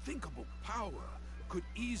unthinkable power could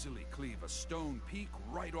easily cleave a stone peak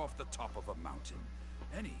right off the top of a mountain.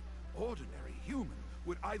 Any ordinary human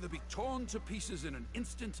would either be torn to pieces in an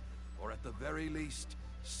instant, or at the very least,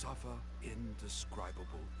 suffer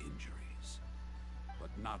indescribable injuries. But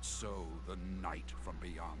not so the knight from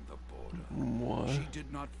beyond the border. What? She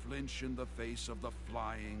did not flinch in the face of the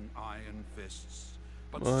flying iron fists,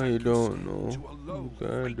 but I sank don't instead know to a low, who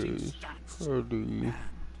that waiting is. stance. Probably a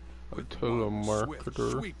Swift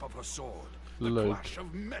telemarketer. sweep of her sword, the Like clash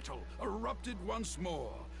of metal erupted once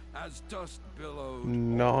more as dust billowed.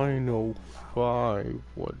 905.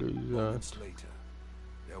 What is Moments that? later,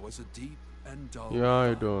 there was a deep and dull Yeah, I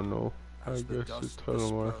thud don't know. I as the guess it's dust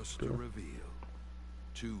dispersed to telemarketer. reveal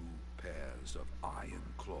 2 pairs of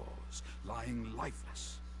iron claws lying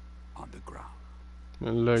lifeless on the ground.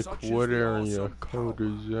 And like, Such is what the area awesome code power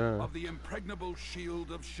is that? of the impregnable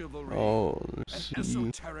shield of chivalry, Oh, an let's see.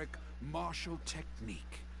 esoteric martial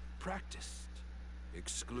technique practiced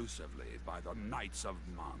exclusively by the Knights of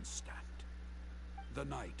Mondstadt. The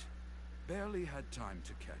knight barely had time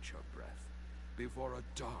to catch her breath before a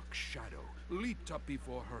dark shadow leaped up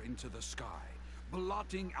before her into the sky,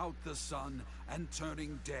 blotting out the sun and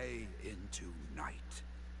turning day into night.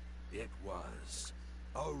 It was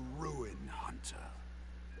a ruin hunter.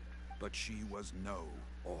 But she was no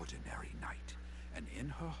ordinary knight, and in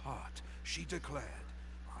her heart she declared,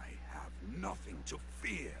 "I have nothing to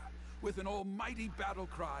fear." With an almighty battle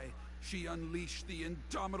cry, she unleashed the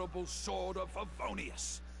indomitable sword of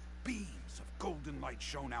Favonius. Beams of golden light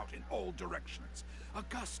shone out in all directions. A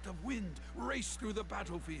gust of wind raced through the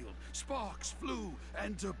battlefield. Sparks flew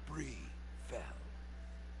and debris fell.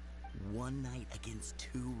 One knight against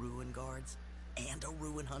 2 ruin guards? And a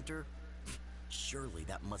ruin hunter? Surely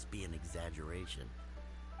that must be an exaggeration.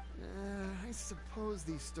 I suppose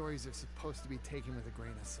these stories are supposed to be taken with a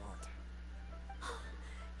grain of salt.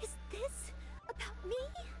 Is this about me?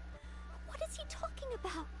 What is he talking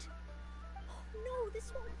about? Oh no,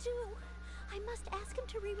 this won't do. I must ask him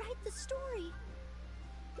to rewrite the story.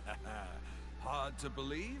 Hard to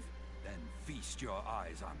believe? Then feast your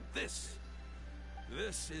eyes on this.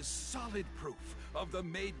 This is solid proof of the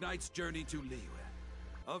Maid Knight's journey to Liyue.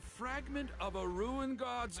 A fragment of a ruin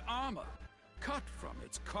god's armor, cut from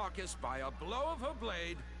its carcass by a blow of her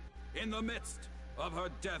blade in the midst of her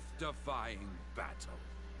death-defying battle.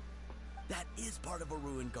 That is part of a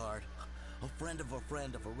ruin guard. A friend of a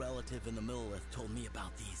relative in the Millelith told me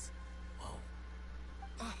about these. Whoa.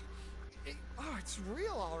 It's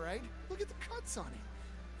real, all right. Look at the cuts on it.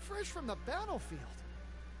 Fresh from the battlefield.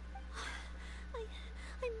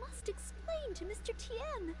 I must explain to Mr.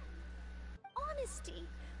 Tien. honesty,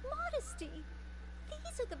 modesty.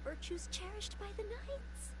 These are the virtues cherished by the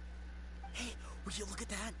knights. Hey, would you look at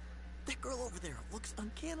that? That girl over there looks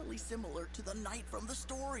uncannily similar to the knight from the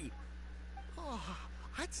story. Oh,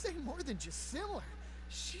 I'd say more than just similar.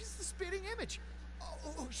 She's the spitting image.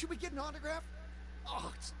 Oh, should we get an autograph?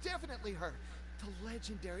 Oh, it's definitely her. The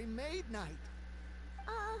legendary Maid Knight.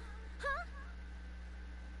 Huh?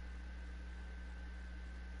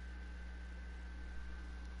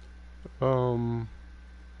 Um.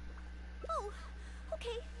 Oh,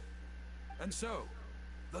 okay. And so,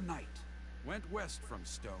 the knight went west from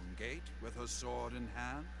Stonegate with her sword in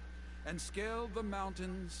hand and scaled the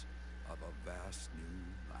mountains of a vast new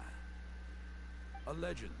land. A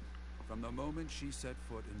legend from the moment she set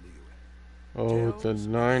foot in Liyue. Oh, the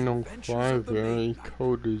 905 area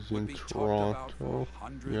code is in Toronto.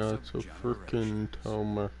 Yeah, it's a freaking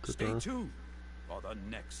telemarketer. Stay tuned for the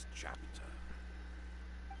next chapter.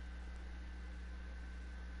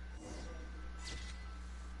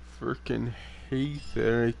 Freaking hate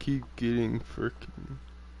that I keep getting freaking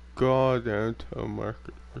goddamn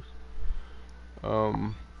telemarketers.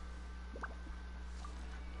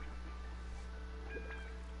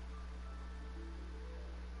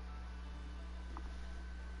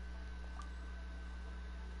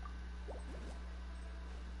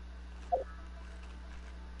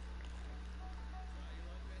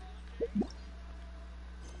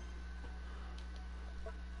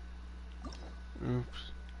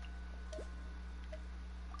 Oops.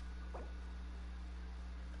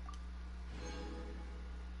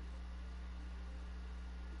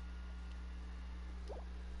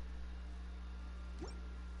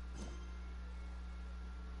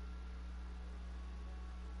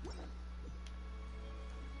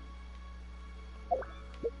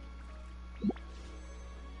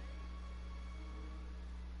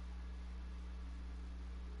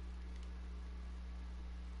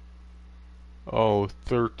 Oh,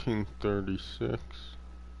 1336.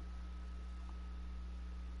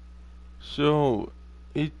 So,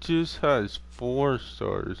 it just has 4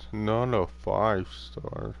 stars, not a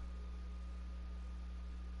 5-star.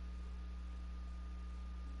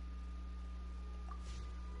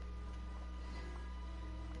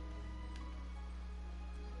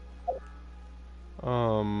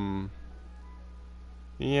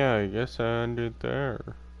 Yeah, I guess I ended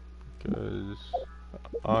there. Because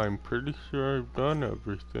I'm pretty sure I've done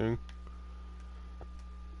everything.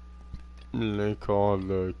 Like all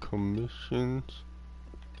the commissions.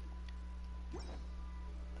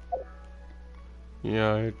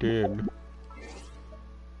 Yeah, I did.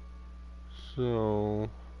 So,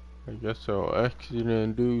 I guess I'll exit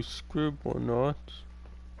and do Scribblenauts.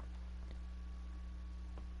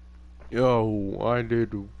 Yo, I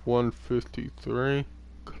did 153.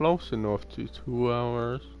 Close enough to 2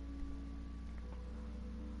 hours.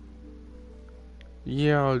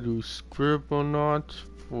 Yeah, I'll do Scribblenauts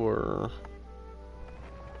for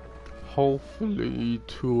hopefully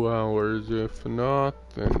 2 hours. If not,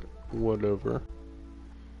 then whatever.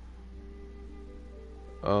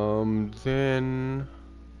 Then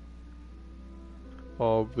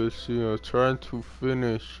obviously I'll try to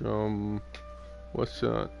finish, what's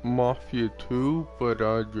that, Mafia 2, but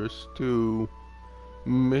I'll just do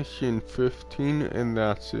Mission 15 and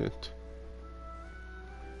that's it.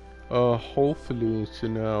 Hopefully it's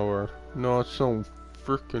an hour, not some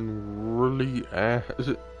freaking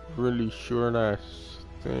really short ass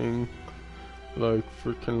thing, like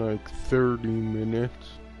freaking like 30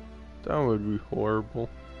 minutes. That would be horrible.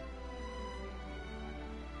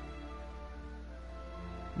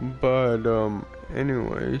 But,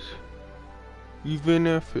 anyways, even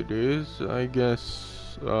if it is, I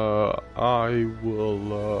guess, I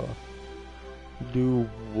will, do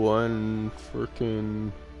one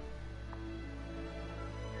freaking,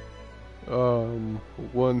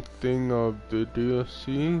 one thing of the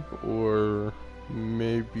DLC, or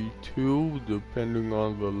maybe 2, depending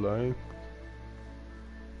on the length.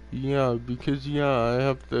 Yeah, because, yeah, I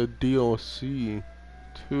have the DLC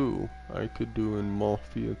too. I could do in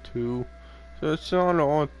Mafia 2. So it's not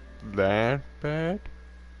all that bad.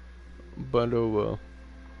 But oh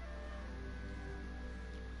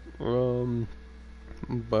well.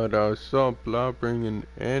 But stop blabbering and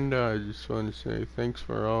end. I just want to say thanks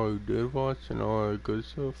for all who did watch and all that good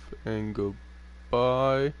stuff. And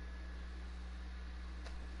goodbye.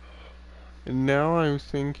 And now I'm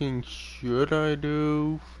thinking, should I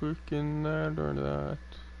do freaking that or that?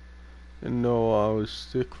 And no, I would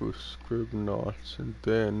stick with Scribblenauts and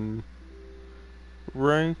then,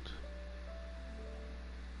 right?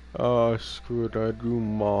 Screw it, I do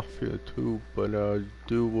Mafia too, but I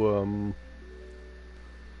do,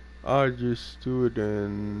 I just do it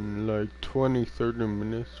in like 20-30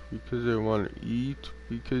 minutes because I want to eat.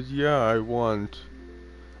 Because yeah,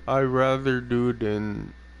 I rather do it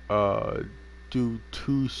in do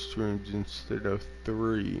 2 streams instead of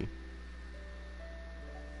 3.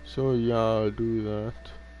 So yeah, I'll do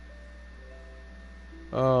that.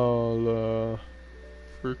 I'll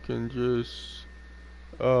freaking just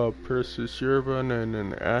press the share button and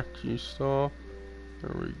then act you stall.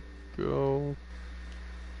 There we go.